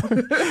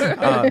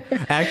know.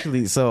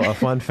 Actually, so a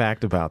fun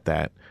fact about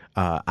that,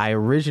 I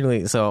originally,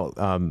 in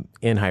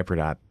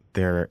Hyperdot,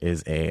 there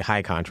is a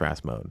high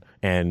contrast mode,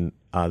 and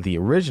the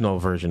original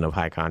version of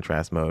high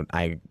contrast mode,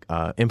 I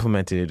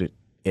implemented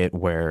it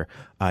where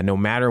no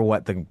matter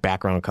what the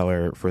background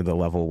color for the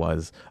level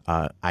was,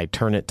 I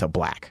turn it to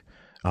black,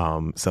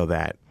 so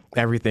that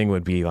everything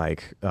would be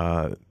like,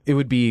 it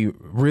would be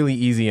really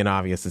easy and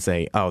obvious to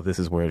say, oh, this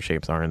is where the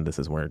shapes are and this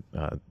is where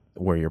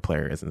your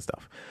player is and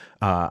stuff.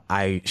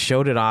 I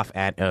showed it off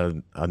at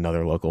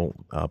another local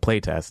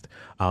playtest,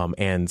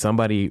 and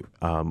somebody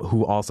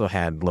who also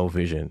had low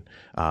vision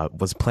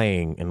was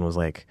playing and was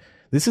like,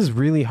 this is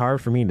really hard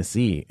for me to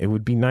see. It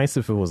would be nice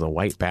if it was a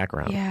white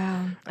background.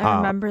 Yeah, I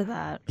remember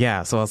that.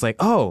 Yeah, so I was like,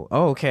 oh,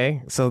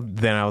 okay. So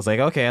then I was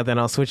like, okay, then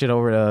I'll switch it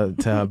over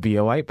to be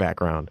a white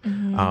background.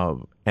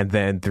 And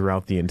then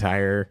throughout the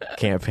entire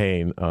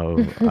campaign of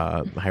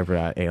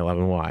Hyperdot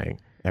A11Y,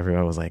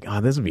 everyone was like, oh,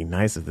 this would be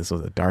nice if this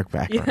was a dark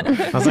background.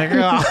 Yeah. I was like,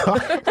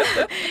 oh.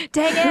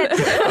 Dang it.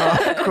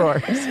 Oh, of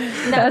course.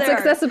 That's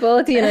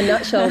accessibility in a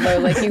nutshell, though.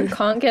 Like, you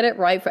can't get it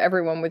right for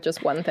everyone with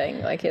just one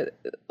thing.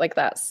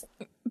 That's...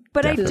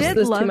 But there's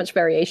too much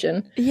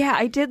variation. Yeah,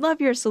 I did love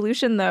your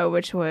solution, though,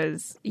 which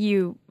was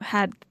you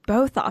had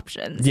both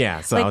options.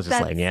 Yeah, so I was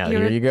just like, yeah,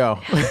 here you go.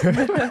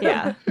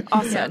 Yeah,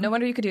 awesome. Yeah, no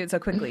wonder you could do it so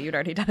quickly. You'd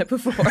already done it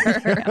before.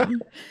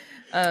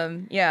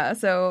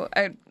 So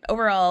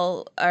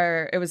overall,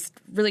 it was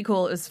really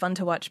cool. It was fun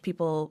to watch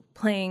people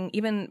playing,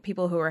 even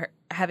people who were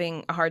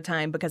having a hard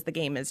time because the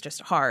game is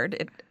just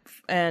hard.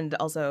 And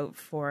also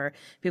for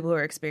people who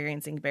are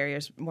experiencing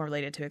barriers more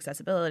related to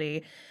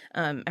accessibility,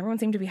 everyone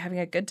seemed to be having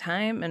a good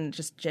time and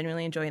just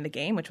genuinely enjoying the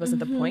game, which wasn't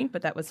the point,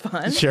 but that was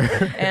fun. Sure.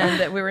 And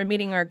that we were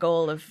meeting our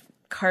goal of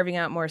carving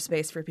out more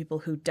space for people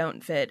who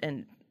don't fit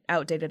an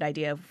outdated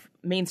idea of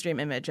mainstream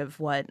image of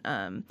what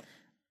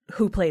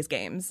who plays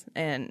games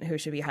and who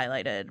should be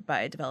highlighted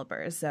by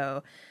developers.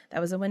 So that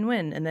was a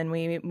win-win. And then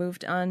we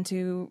moved on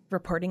to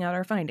reporting out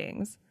our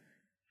findings.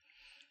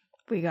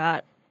 We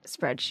got a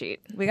spreadsheet.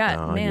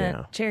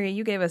 Cherry,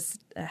 you gave us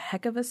a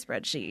heck of a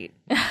spreadsheet.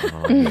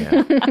 Oh,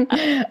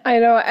 yeah. I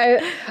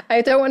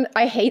know.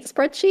 I hate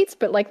spreadsheets,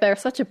 but like they're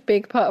such a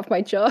big part of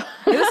my job.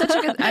 It was such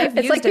a good.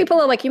 It's like people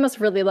are like, you must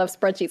really love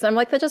spreadsheets. I'm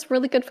like, they're just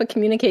really good for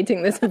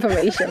communicating this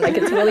information. Like,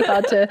 it's really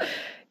hard to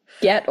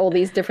get all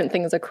these different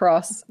things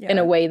across in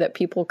a way that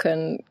people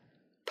can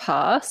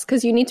pass,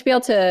 because you need to be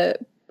able to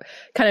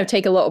kind of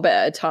take a little bit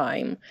at a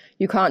time.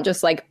 You can't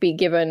just like be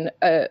given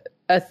a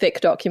thick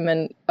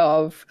document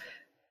of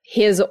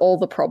here's all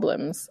the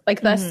problems.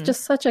 Like, that's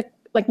just such a,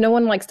 like, no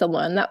one likes to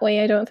learn that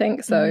way, I don't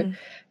think. So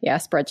yeah,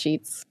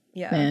 spreadsheets.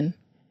 Yeah. Man.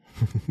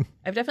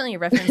 I've definitely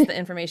referenced the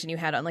information you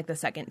had on like the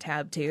second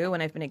tab too,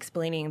 when I've been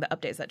explaining the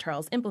updates that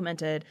Charles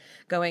implemented,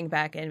 going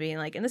back and being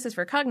like, and this is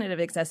for cognitive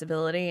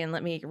accessibility, and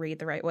let me read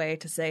the right way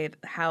to say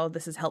how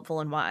this is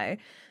helpful and why.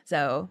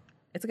 So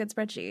it's a good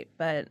spreadsheet.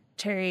 But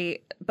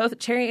both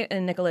Cherry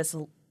and Nicholas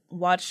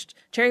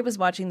Cherry was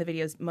watching the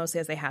videos mostly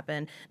as they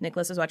happen.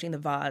 Nicholas was watching the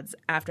VODs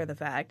after the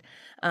fact.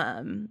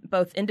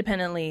 Both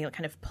independently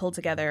kind of pulled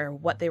together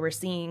what they were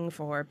seeing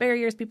for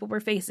barriers people were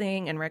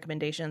facing and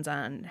recommendations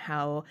on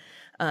how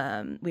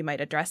we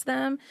might address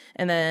them.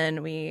 And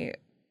then we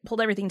pulled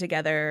everything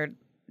together,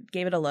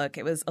 gave it a look.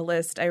 It was a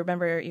list. I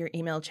remember your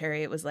email,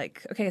 Cherry. It was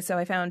like, okay, so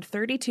I found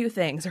 32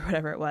 things or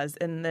whatever it was.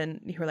 And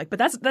then you were like, but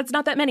that's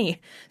not that many.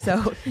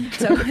 So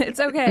it's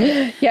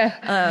okay.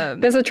 Yeah.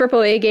 There's a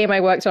AAA game I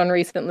worked on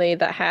recently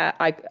that had,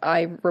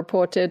 I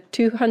reported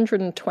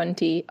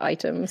 220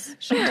 items.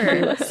 Sure.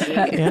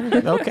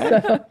 Yeah,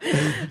 okay. So,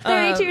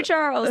 32,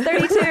 Charles,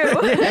 32.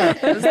 Yeah,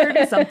 it was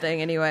 30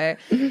 something anyway.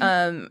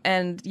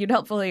 And you'd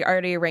helpfully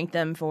already ranked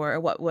them for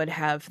what would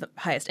have the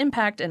highest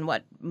impact and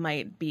what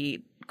might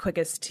be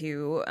quickest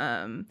to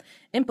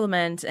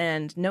implement.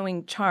 And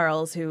knowing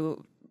Charles,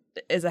 who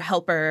is a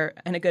helper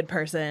and a good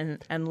person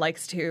and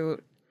likes to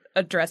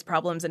address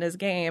problems in his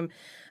game,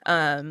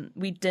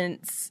 we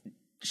didn't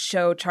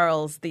show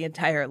Charles the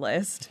entire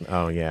list.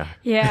 Oh yeah.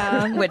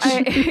 Yeah. Which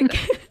to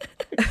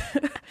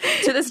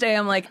this day,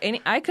 I'm like,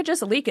 I could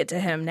just leak it to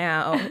him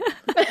now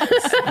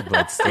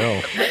But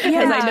still. because I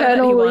know that he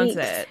Internal wants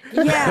leaks. it.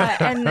 Yeah,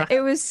 and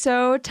it was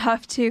so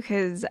tough too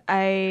because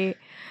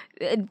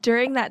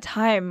during that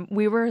time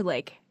we were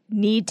like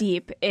knee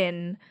deep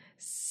in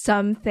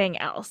something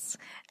else,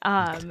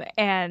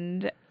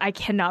 and I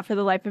cannot for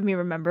the life of me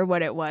remember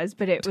what it was,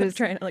 but it was.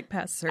 Trying to like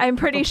pass cert. I'm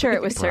pretty sure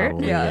it was CERT.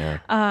 Probably, Yeah.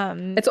 yeah.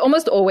 It's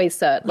almost always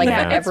cert, like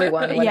Yeah. for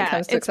everyone when Yeah, it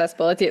comes to it's-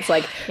 accessibility. It's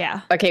like,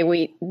 Yeah. okay,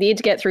 we need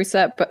to get through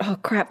cert, but oh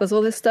crap, there's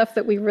all this stuff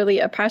that we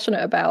really are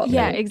passionate about.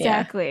 Yeah, And,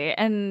 exactly.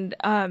 And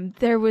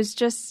there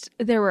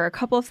were a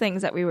couple of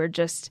things that we were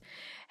just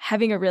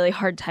having a really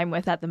hard time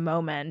with at the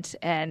moment.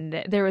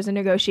 And there was a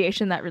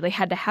negotiation that really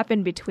had to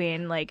happen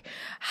between like,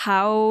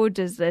 how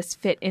does this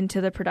fit into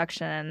the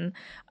production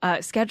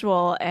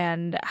schedule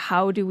and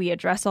how do we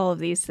address all of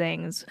these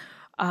things?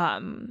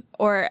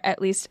 Or at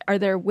least are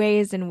there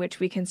ways in which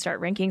we can start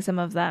ranking some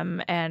of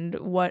them and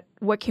what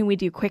can we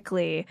do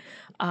quickly?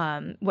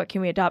 What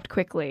can we adopt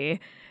quickly?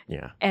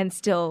 Yeah. And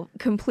still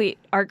complete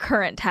our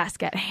current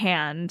task at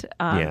hand.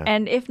 Yeah.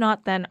 And if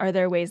not, then are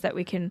there ways that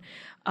we can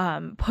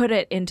put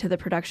it into the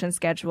production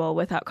schedule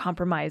without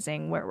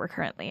compromising where we're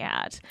currently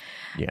at?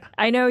 Yeah.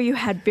 I know you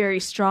had very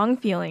strong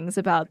feelings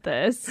about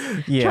this,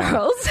 Yeah.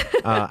 Charles.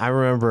 I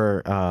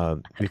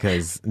remember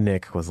because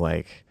Nick was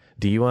like,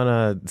 "Do you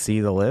want to see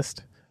the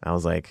list?" I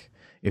was like,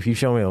 "If you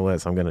show me the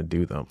list, I'm going to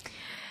do them."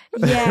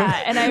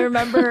 Yeah, and I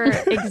remember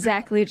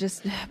exactly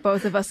just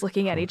both of us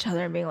looking at each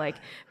other and being like,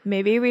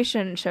 maybe we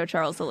shouldn't show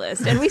Charles the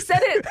list. And we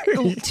said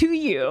it to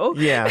you.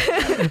 Yeah.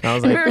 I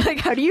was And we like, were like,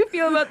 how do you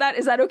feel about that?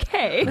 Is that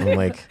okay? I'm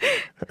like,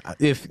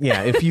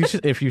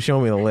 if you show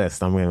me the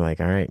list, I'm gonna like,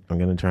 all right, I'm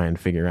gonna try and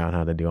figure out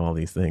how to do all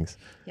these things.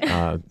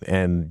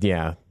 And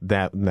yeah,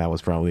 that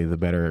was probably the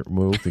better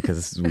move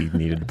because we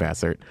needed to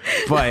pass cert.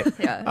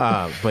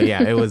 But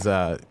yeah, it was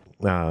the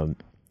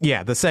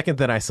second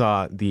that I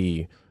saw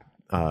the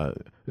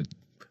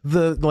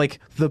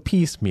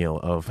piecemeal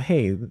of,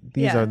 hey,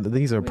 these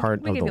are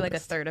part We of give the you like a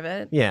list. third of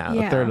it. Yeah,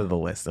 Yeah. a third of the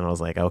list, and I was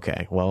like,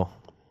 okay, well,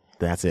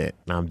 that's it.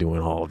 I'm doing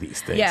all of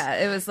these things. Yeah,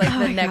 it was like the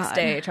my next God.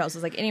 day. Charles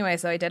was like, anyway,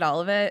 so I did all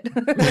of it.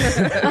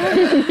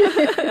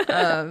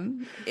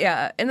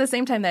 Yeah, in the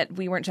same time that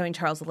we weren't showing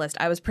Charles the list,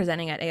 I was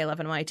presenting at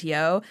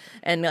A11YTO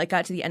and like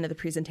got to the end of the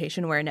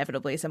presentation where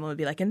inevitably someone would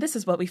be like, and this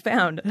is what we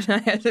found. And I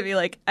had to be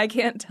like, I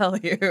can't tell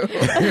you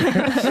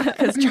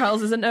because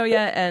Charles doesn't know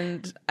yet,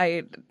 and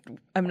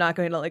I'm not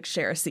going to like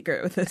share a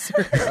secret with this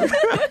group.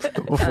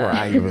 Before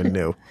I even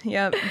knew.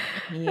 Yep.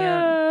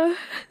 Yeah.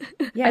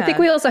 I think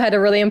we also had a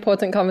really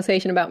important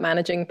conversation about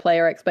managing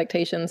player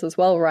expectations as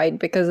well, right?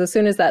 Because as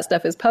soon as that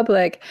stuff is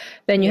public,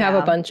 then you have a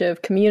Yeah. bunch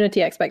of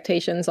community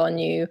expectations on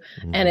you.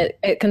 And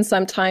it can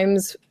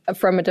sometimes,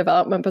 from a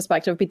development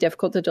perspective, be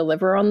difficult to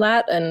deliver on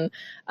that. And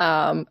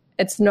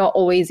it's not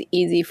always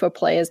easy for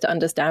players to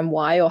understand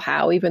why or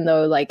how, even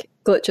though like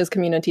Glitch's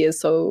community is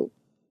so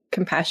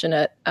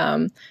compassionate.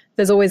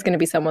 There's always going to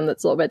be someone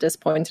that's a little bit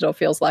disappointed or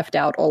feels left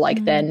out or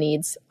like their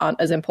needs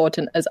aren't as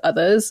important as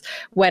others,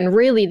 when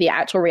really the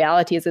actual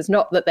reality is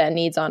not that their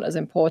needs aren't as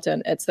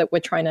important. It's that we're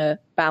trying to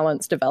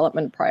balance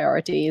development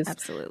priorities.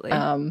 Absolutely.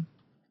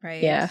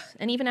 Right. Yeah.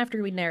 And even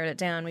after we narrowed it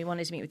down, we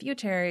wanted to meet with you,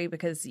 Terry,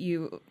 because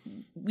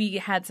we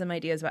had some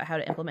ideas about how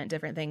to implement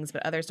different things,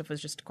 but other stuff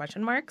was just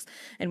question marks.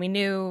 And we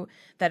knew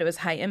that it was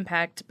high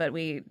impact, but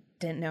we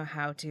didn't know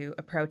how to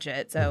approach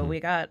it. So we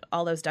got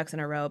all those ducks in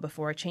a row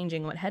before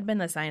changing what had been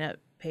the sign up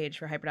page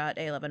for Hyperdot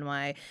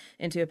A11Y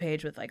into a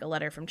page with like a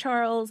letter from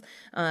Charles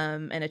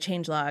and a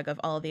changelog of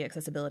all of the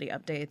accessibility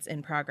updates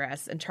in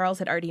progress. And Charles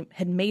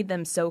had made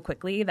them so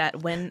quickly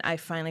that when I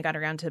finally got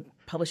around to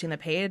publishing the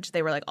page,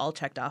 they were like all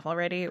checked off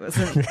already. It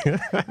wasn't.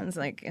 I was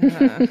like,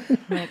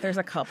 there's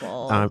a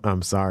couple.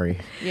 I'm sorry.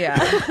 Yeah,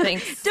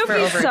 thanks. Don't for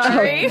be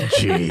sorry.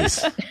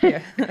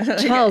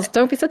 Jeez. Charles,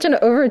 don't be such an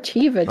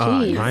overachiever.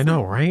 Jeez. I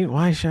know, right?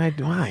 Why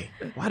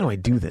do I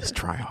do this?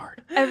 Try hard.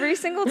 Every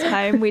single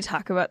time we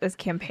talk about this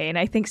campaign,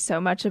 I think so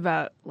much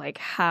about like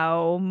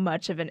how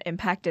much of an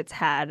impact it's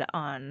had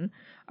on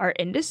our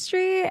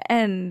industry,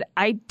 and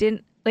I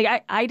didn't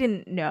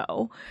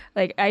know.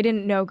 Like I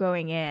didn't know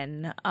going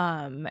in.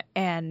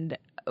 And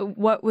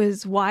what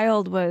was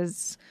wild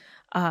was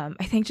I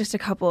think just a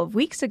couple of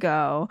weeks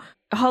ago,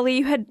 Holly,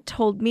 you had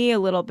told me a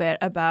little bit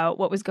about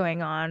what was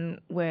going on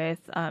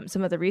with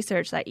some of the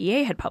research that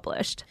EA had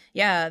published.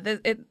 Yeah,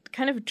 it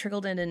kind of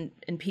trickled in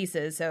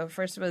pieces. So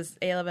first was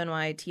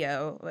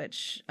A11YTO,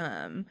 which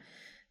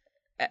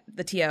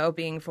the TO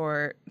being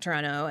for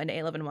Toronto, and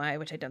A11Y,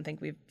 which I don't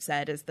think we've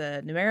said is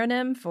the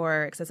numeronym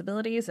for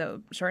accessibility,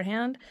 so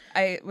shorthand.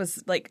 I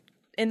was like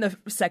in the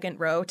second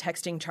row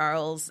texting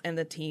Charles and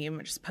the team,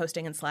 just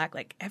posting in Slack,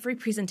 like every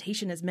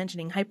presentation is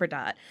mentioning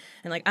Hyperdot.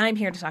 And like, I'm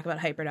here to talk about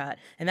Hyperdot.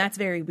 And that's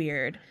very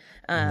weird.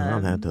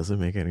 No, that doesn't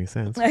make any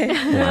sense. Why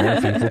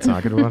are people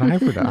talking about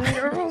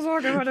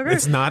Hyperdot?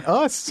 It's not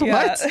us.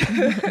 Yeah.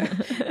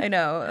 What? I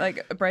know.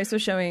 Like Bryce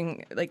was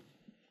showing like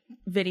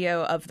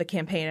video of the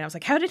campaign, and I was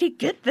like, how did he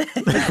get this?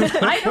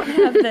 I don't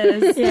have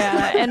this.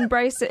 Yeah, and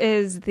Bryce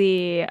is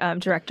the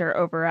director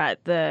over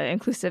at the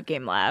Inclusive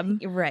Game Lab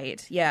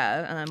Right,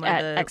 yeah.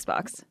 at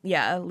Xbox.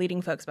 Yeah,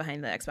 leading folks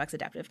behind the Xbox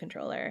Adaptive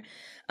Controller.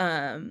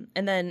 And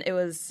then it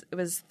was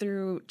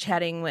through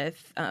chatting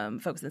with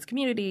folks in this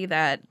community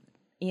that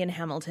Ian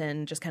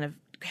Hamilton just kind of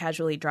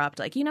casually dropped,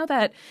 like, you know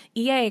that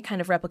EA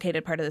kind of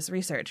replicated part of this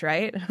research,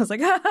 right? And I was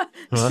like,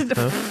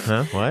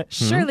 What?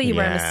 surely you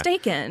were Yeah.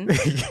 mistaken.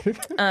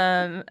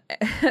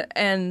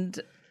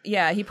 And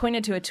yeah, he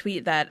pointed to a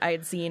tweet that I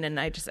had seen, and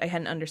I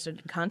hadn't understood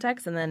the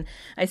context. And then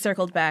I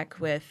circled back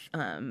with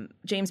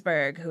James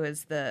Berg, who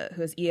is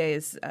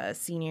EA's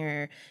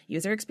senior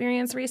user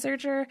experience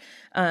researcher,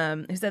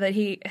 who said that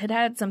he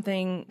had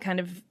something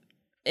kind of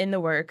in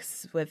the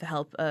works with the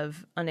help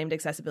of unnamed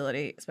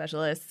accessibility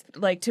specialists,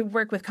 like to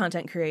work with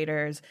content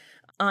creators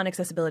on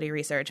accessibility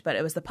research, but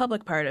it was the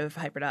public part of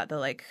Hyperdot, the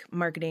like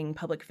marketing,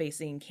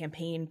 public-facing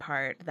campaign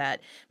part,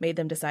 that made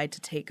them decide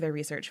to take their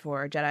research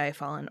for Jedi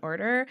Fallen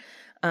Order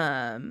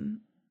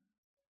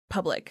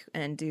public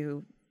and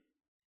do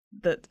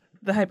the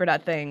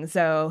Hyperdot thing.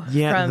 So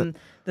Yeah, from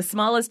the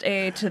smallest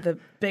A to the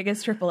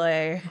biggest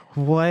AAA,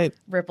 What?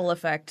 ripple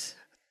effect.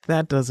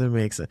 That doesn't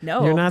make sense.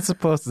 No. You're not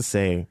supposed to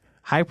say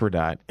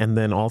Hyperdot and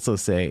then also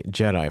say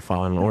Jedi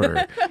Fallen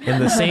Order in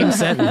the same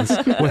sentence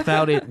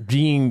without it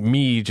being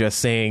me just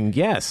saying,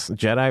 yes,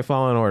 Jedi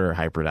Fallen Order,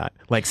 Hyperdot.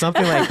 Like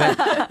something like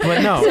that.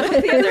 But no.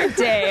 The other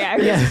day, I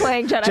was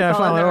playing Jedi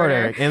Fallen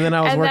Order. And then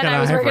I was working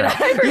on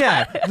Hyperdot.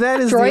 Yeah, that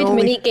is Droid the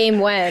only... mini game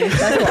when?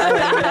 That's what I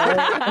want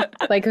to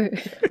know. Like,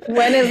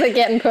 when is it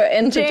getting put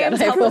into James,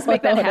 Jedi help us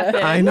make that Fallen Order?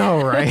 happen. I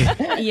know,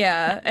 right?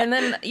 Yeah. And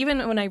then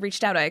even when I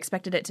reached out, I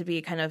expected it to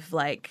be kind of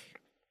like,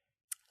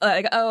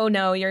 oh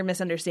no, you're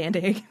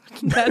misunderstanding.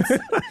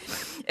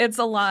 It's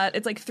a lot.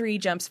 It's like 3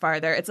 jumps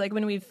farther. It's like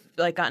when we've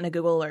like gotten a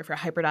Google alert for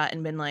Hyperdot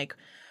and been like,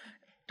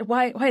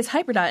 why is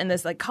Hyperdot in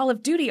this like Call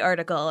of Duty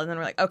article? And then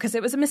we're like, oh, because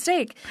it was a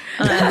mistake.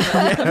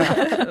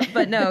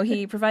 But no,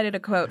 he provided a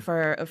quote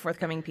for a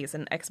forthcoming piece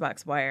in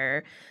Xbox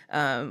Wire,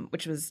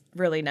 which was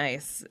really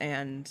nice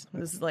and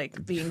was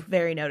like being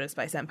very noticed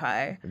by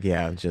Senpai.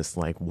 Yeah, just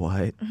like,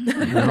 what?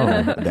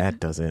 No, that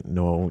doesn't.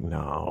 No.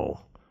 No.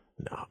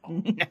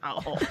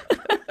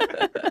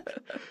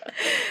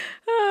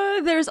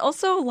 There's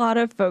also a lot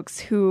of folks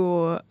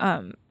who,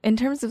 in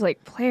terms of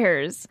like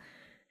players,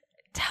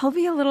 tell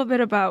me a little bit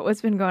about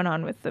what's been going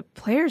on with the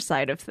player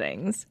side of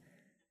things.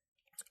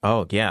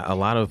 Oh, yeah. A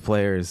lot of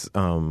players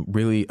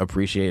really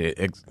appreciated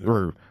it,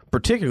 or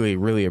particularly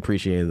really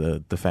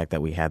appreciated the fact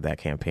that we had that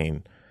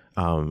campaign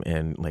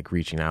and like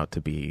reaching out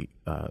to be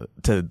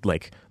to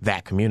like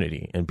that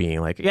community and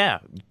being like, yeah,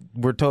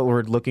 we're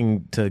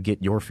looking to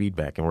get your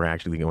feedback and we're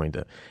actually going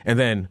to, and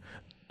then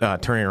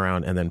turning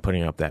around and then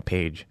putting up that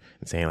page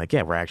and saying like,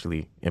 yeah, we're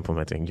actually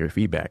implementing your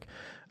feedback.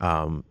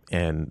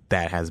 And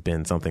that has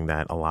been something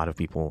that a lot of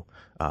people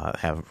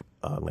have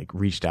like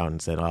reached out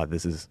and said, oh,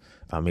 this is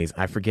amazing.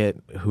 I forget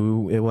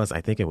who it was.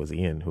 I think it was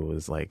Ian who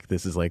was like,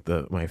 this is like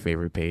my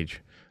favorite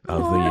page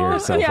of the year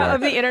so far.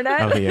 Of the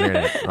internet. Of the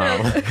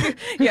internet.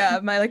 Yeah,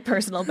 my like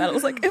personal battle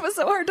was like, it was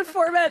so hard to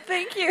format.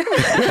 Thank you.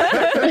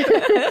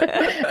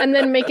 And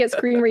then make it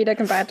screen reader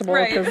compatible.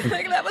 Right, 'cause-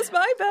 like that was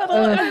my battle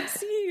I've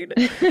seen.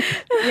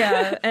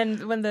 Yeah,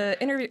 and when the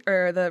interview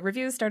or the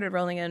reviews started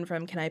rolling in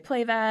from Can I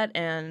Play That,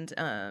 and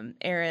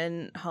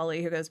Aaron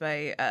Hawley, who goes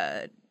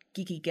by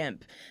Geeky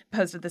Gimp,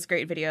 posted this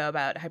great video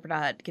about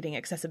Hyperdot getting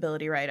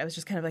accessibility right. I was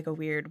just kind of like a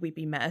weird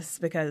weepy mess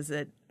because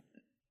it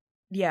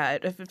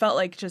felt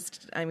like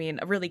just, I mean,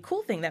 a really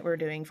cool thing that we're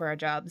doing for our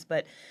jobs,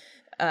 but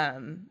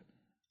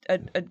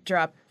a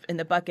drop in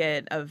the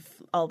bucket of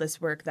all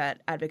this work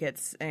that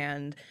advocates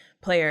and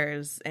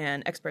players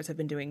and experts have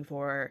been doing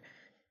for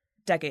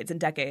decades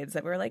and decades,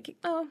 that we're like,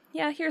 oh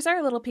yeah, here's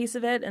our little piece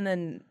of it. And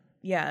then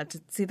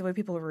to see the way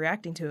people were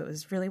reacting to it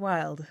was really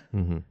wild.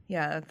 Mm-hmm.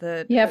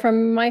 Yeah,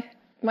 from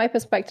my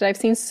perspective, I've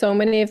seen so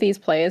many of these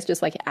players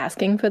just like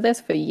asking for this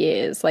for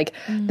years. Like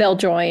they'll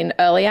join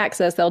early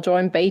access, they'll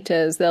join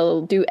betas,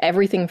 they'll do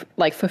everything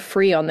like for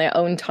free on their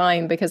own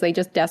time because they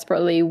just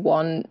desperately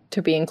want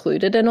to be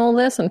included in all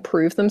this and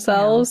prove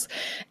themselves.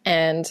 Yeah.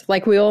 And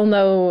like we all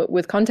know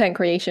with content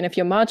creation, if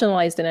you're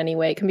marginalized in any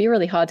way, it can be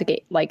really hard to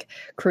get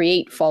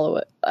create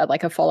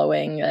a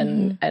following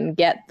and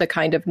get the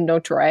kind of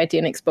notoriety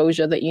and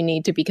exposure that you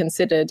need to be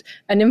considered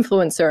an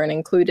influencer and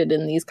included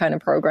in these kind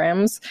of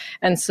programs.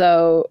 And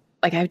so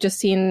like I've just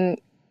seen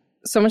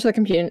so much of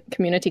the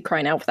community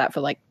crying out for that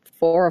for like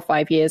 4 or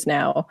 5 years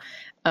now.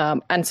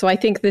 And so I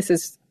think this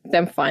is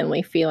them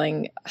finally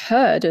feeling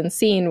heard and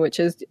seen, which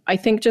is, I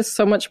think, just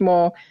so much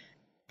more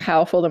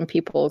powerful than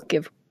people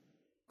give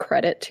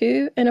credit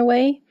to in a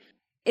way.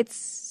 It's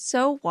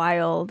so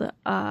wild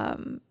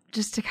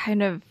just to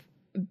kind of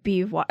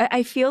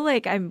I feel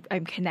like I'm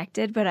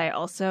connected, but I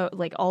also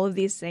like all of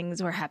these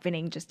things were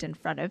happening just in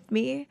front of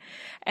me,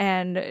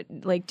 and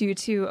like due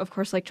to, of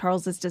course, like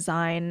Charles's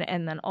design,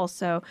 and then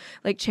also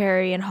like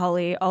Cherry and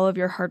Holly, all of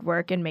your hard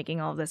work in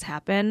making all of this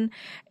happen.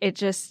 It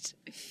just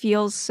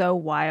feels so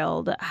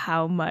wild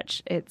how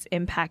much it's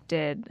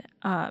impacted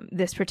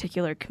this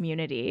particular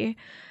community,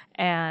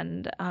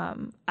 and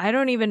I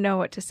don't even know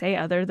what to say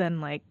other than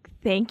like,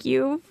 thank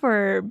you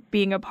for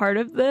being a part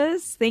of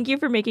this. Thank you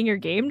for making your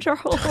game,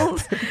 Charles.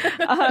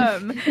 I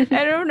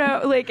don't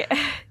know, like,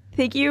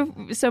 thank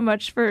you so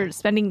much for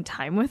spending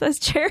time with us,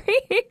 Cherry,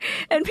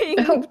 and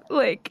being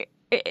like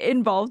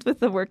involved with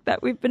the work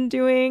that we've been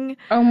doing.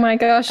 Oh my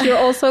gosh, you're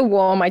all so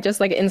warm. I just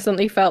like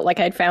instantly felt like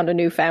I'd found a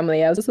new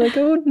family. I was just like,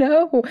 oh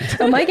no,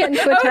 am I getting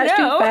too attached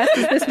too fast?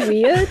 Is this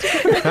weird?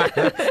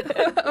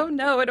 Oh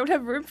no, I don't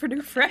have room for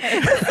new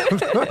friends.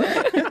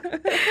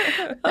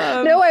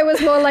 No, I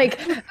was more like,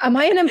 am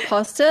I an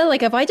imposter?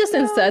 Like, have I just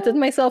inserted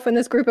myself in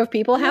this group of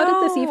people? How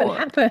did this even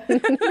happen?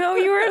 No,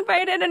 you were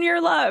invited and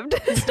you're loved.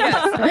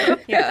 Stop.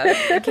 Yeah,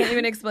 I can't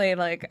even explain.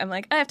 Like, I'm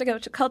like, I have to go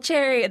call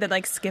Cherry, and then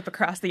like skip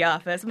across the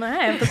office. I'm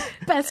like, I have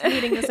the best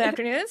meeting this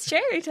afternoon. It's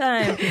Cherry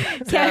time.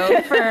 Can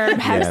confirm,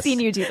 have seen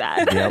you do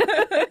that. Yep.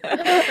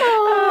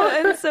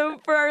 And so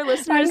for our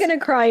listeners, I'm gonna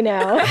cry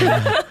now.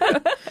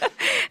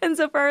 and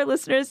so for our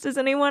listeners, does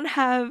anyone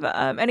have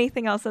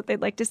anything else that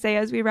they'd like to say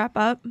as we wrap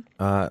up?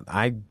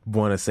 I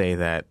want to say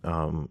that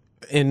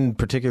in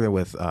particular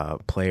with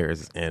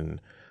players and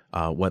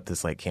what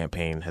this like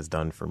campaign has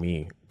done for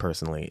me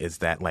personally is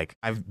that like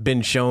I've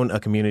been shown a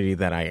community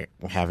that I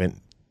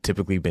haven't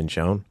typically been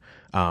shown.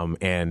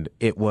 And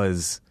it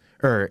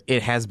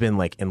has been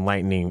like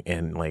enlightening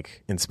and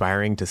like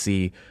inspiring to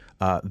see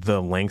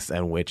the lengths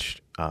at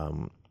which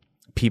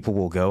people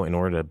will go in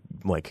order to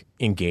like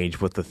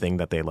engage with the thing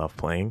that they love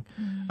playing.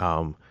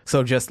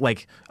 So just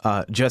like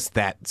just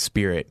that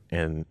spirit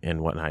and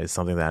whatnot is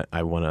something that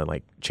I want to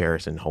like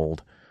cherish and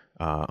hold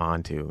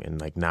onto,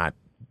 and like not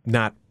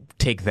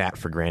take that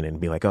for granted and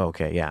be like, oh,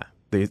 okay, yeah,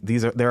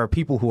 there are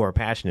people who are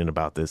passionate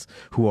about this,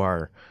 who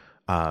are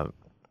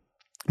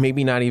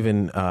maybe not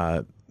even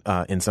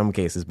in some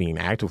cases being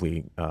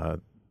actively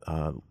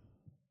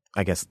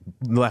I guess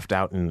left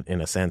out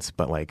in a sense,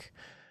 but like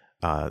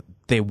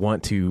they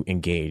want to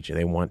engage,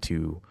 they want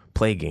to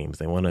play games,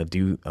 they want to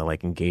do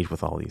like engage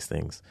with all these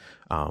things,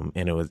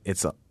 and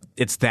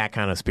it's that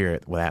kind of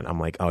spirit that I'm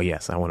like, oh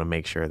yes, I want to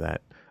make sure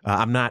that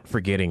I'm not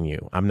forgetting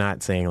you. I'm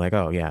not saying like,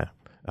 oh yeah,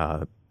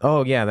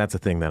 that's a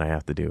thing that I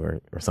have to do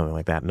or something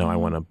like that. No, I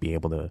want to be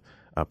able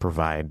to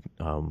provide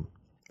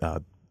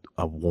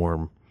a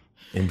warm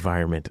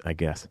environment, I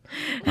guess,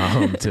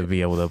 to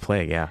be able to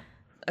play. Yeah.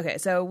 Okay,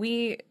 so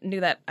we knew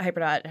that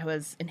Hyperdot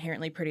was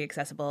inherently pretty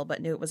accessible,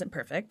 but knew it wasn't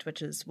perfect,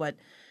 which is what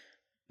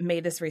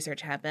made this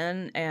research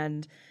happen.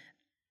 And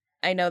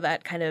I know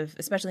that kind of,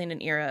 especially in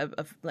an era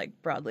of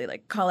like broadly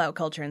like call out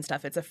culture and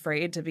stuff, it's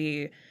afraid to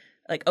be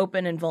like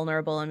open and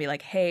vulnerable and be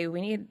like, hey,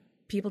 we need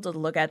people to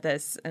look at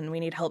this and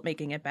we need help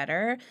making it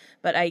better.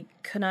 But I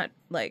could not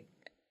like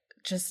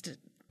just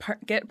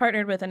get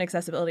partnered with an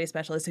accessibility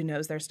specialist who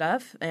knows their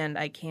stuff, and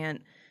I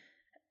can't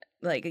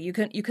like you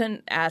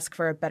couldn't ask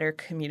for a better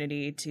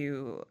community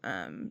to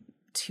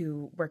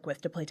work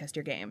with to playtest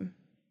your game.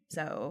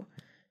 So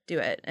do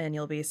it, and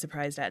you'll be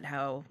surprised at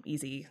how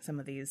easy some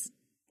of these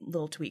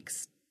little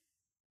tweaks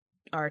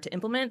are to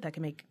implement that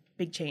can make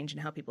big change in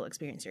how people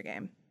experience your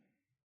game.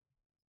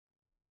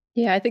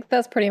 Yeah, I think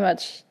that's pretty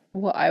much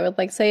what I would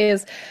like to say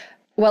is,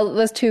 well,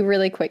 there's two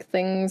really quick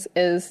things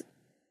is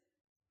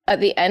at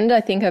the end,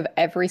 I think of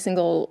every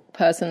single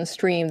person's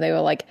stream, they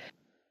were like,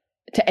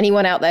 to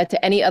anyone out there,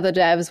 to any other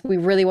devs, we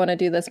really want to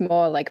do this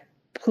more, like,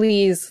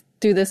 please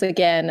do this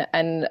again.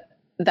 And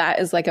that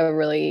is like a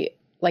really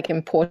like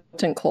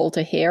important call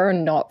to hear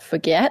and not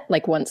forget,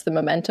 like once the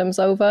momentum's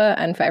over,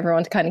 and for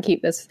everyone to kind of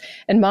keep this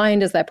in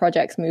mind as their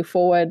projects move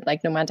forward,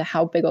 like no matter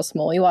how big or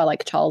small you are.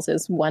 Like Charles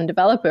is one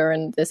developer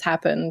and this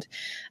happened.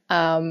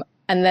 And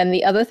then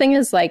the other thing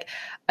is like,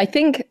 I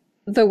think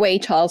the way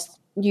Charles,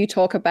 you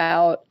talk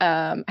about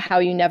how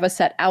you never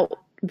set out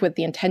with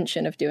the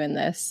intention of doing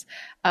this.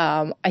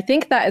 I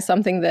think that is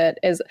something that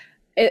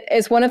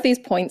is one of these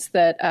points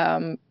that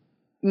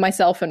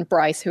myself and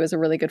Bryce, who is a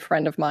really good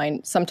friend of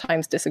mine,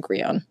 sometimes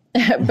disagree on.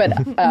 But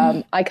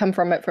I come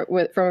from it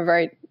from a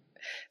very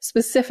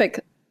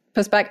specific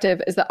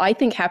perspective, is that I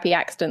think happy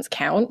accidents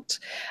count.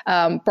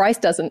 Bryce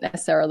doesn't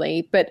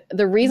necessarily, but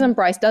the reason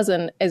Bryce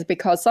doesn't is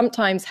because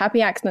sometimes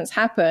happy accidents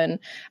happen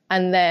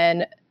and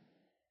then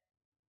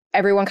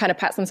everyone kind of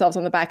pats themselves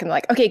on the back and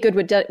like, okay, good,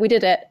 we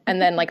did it,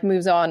 and then like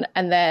moves on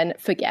and then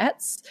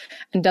forgets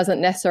and doesn't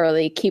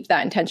necessarily keep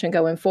that intention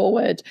going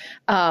forward.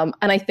 And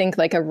I think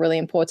like a really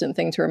important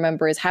thing to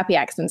remember is happy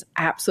accidents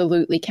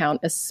absolutely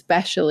count,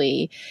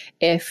 especially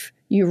if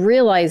you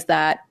realize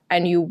that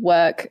and you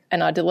work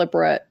and are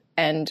deliberate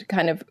and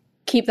kind of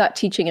keep that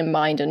teaching in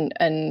mind.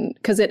 And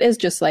because it is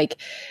just like,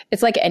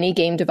 it's like any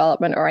game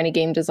development or any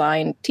game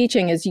design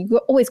teaching is you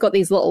always got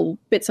these little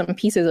bits and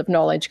pieces of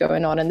knowledge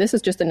going on. And this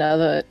is just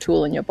another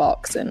tool in your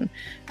box. And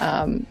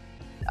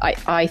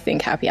I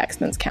think happy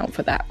accidents count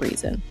for that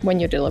reason when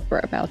you're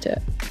deliberate about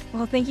it.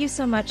 Well, thank you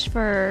so much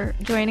for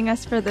joining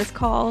us for this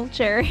call,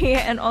 Cherry,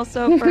 and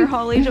also for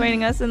Holly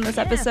joining us in this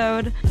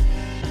episode.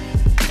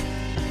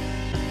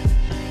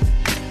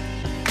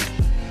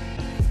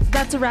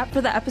 That's a wrap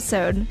for the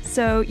episode.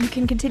 So you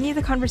can continue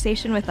the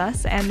conversation with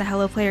us and the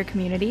Hello Player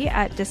community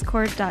at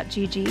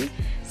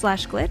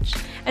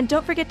discord.gg/glitch. And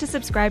don't forget to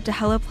subscribe to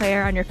Hello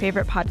Player on your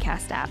favorite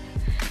podcast app.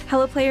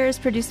 Hello Player is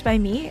produced by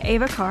me,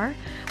 Ava Carr,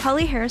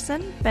 Holly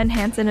Harrison, Ben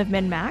Hansen of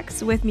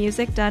MinMax, with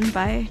music done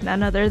by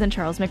none other than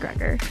Charles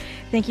McGregor.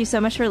 Thank you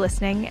so much for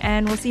listening,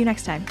 and we'll see you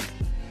next time.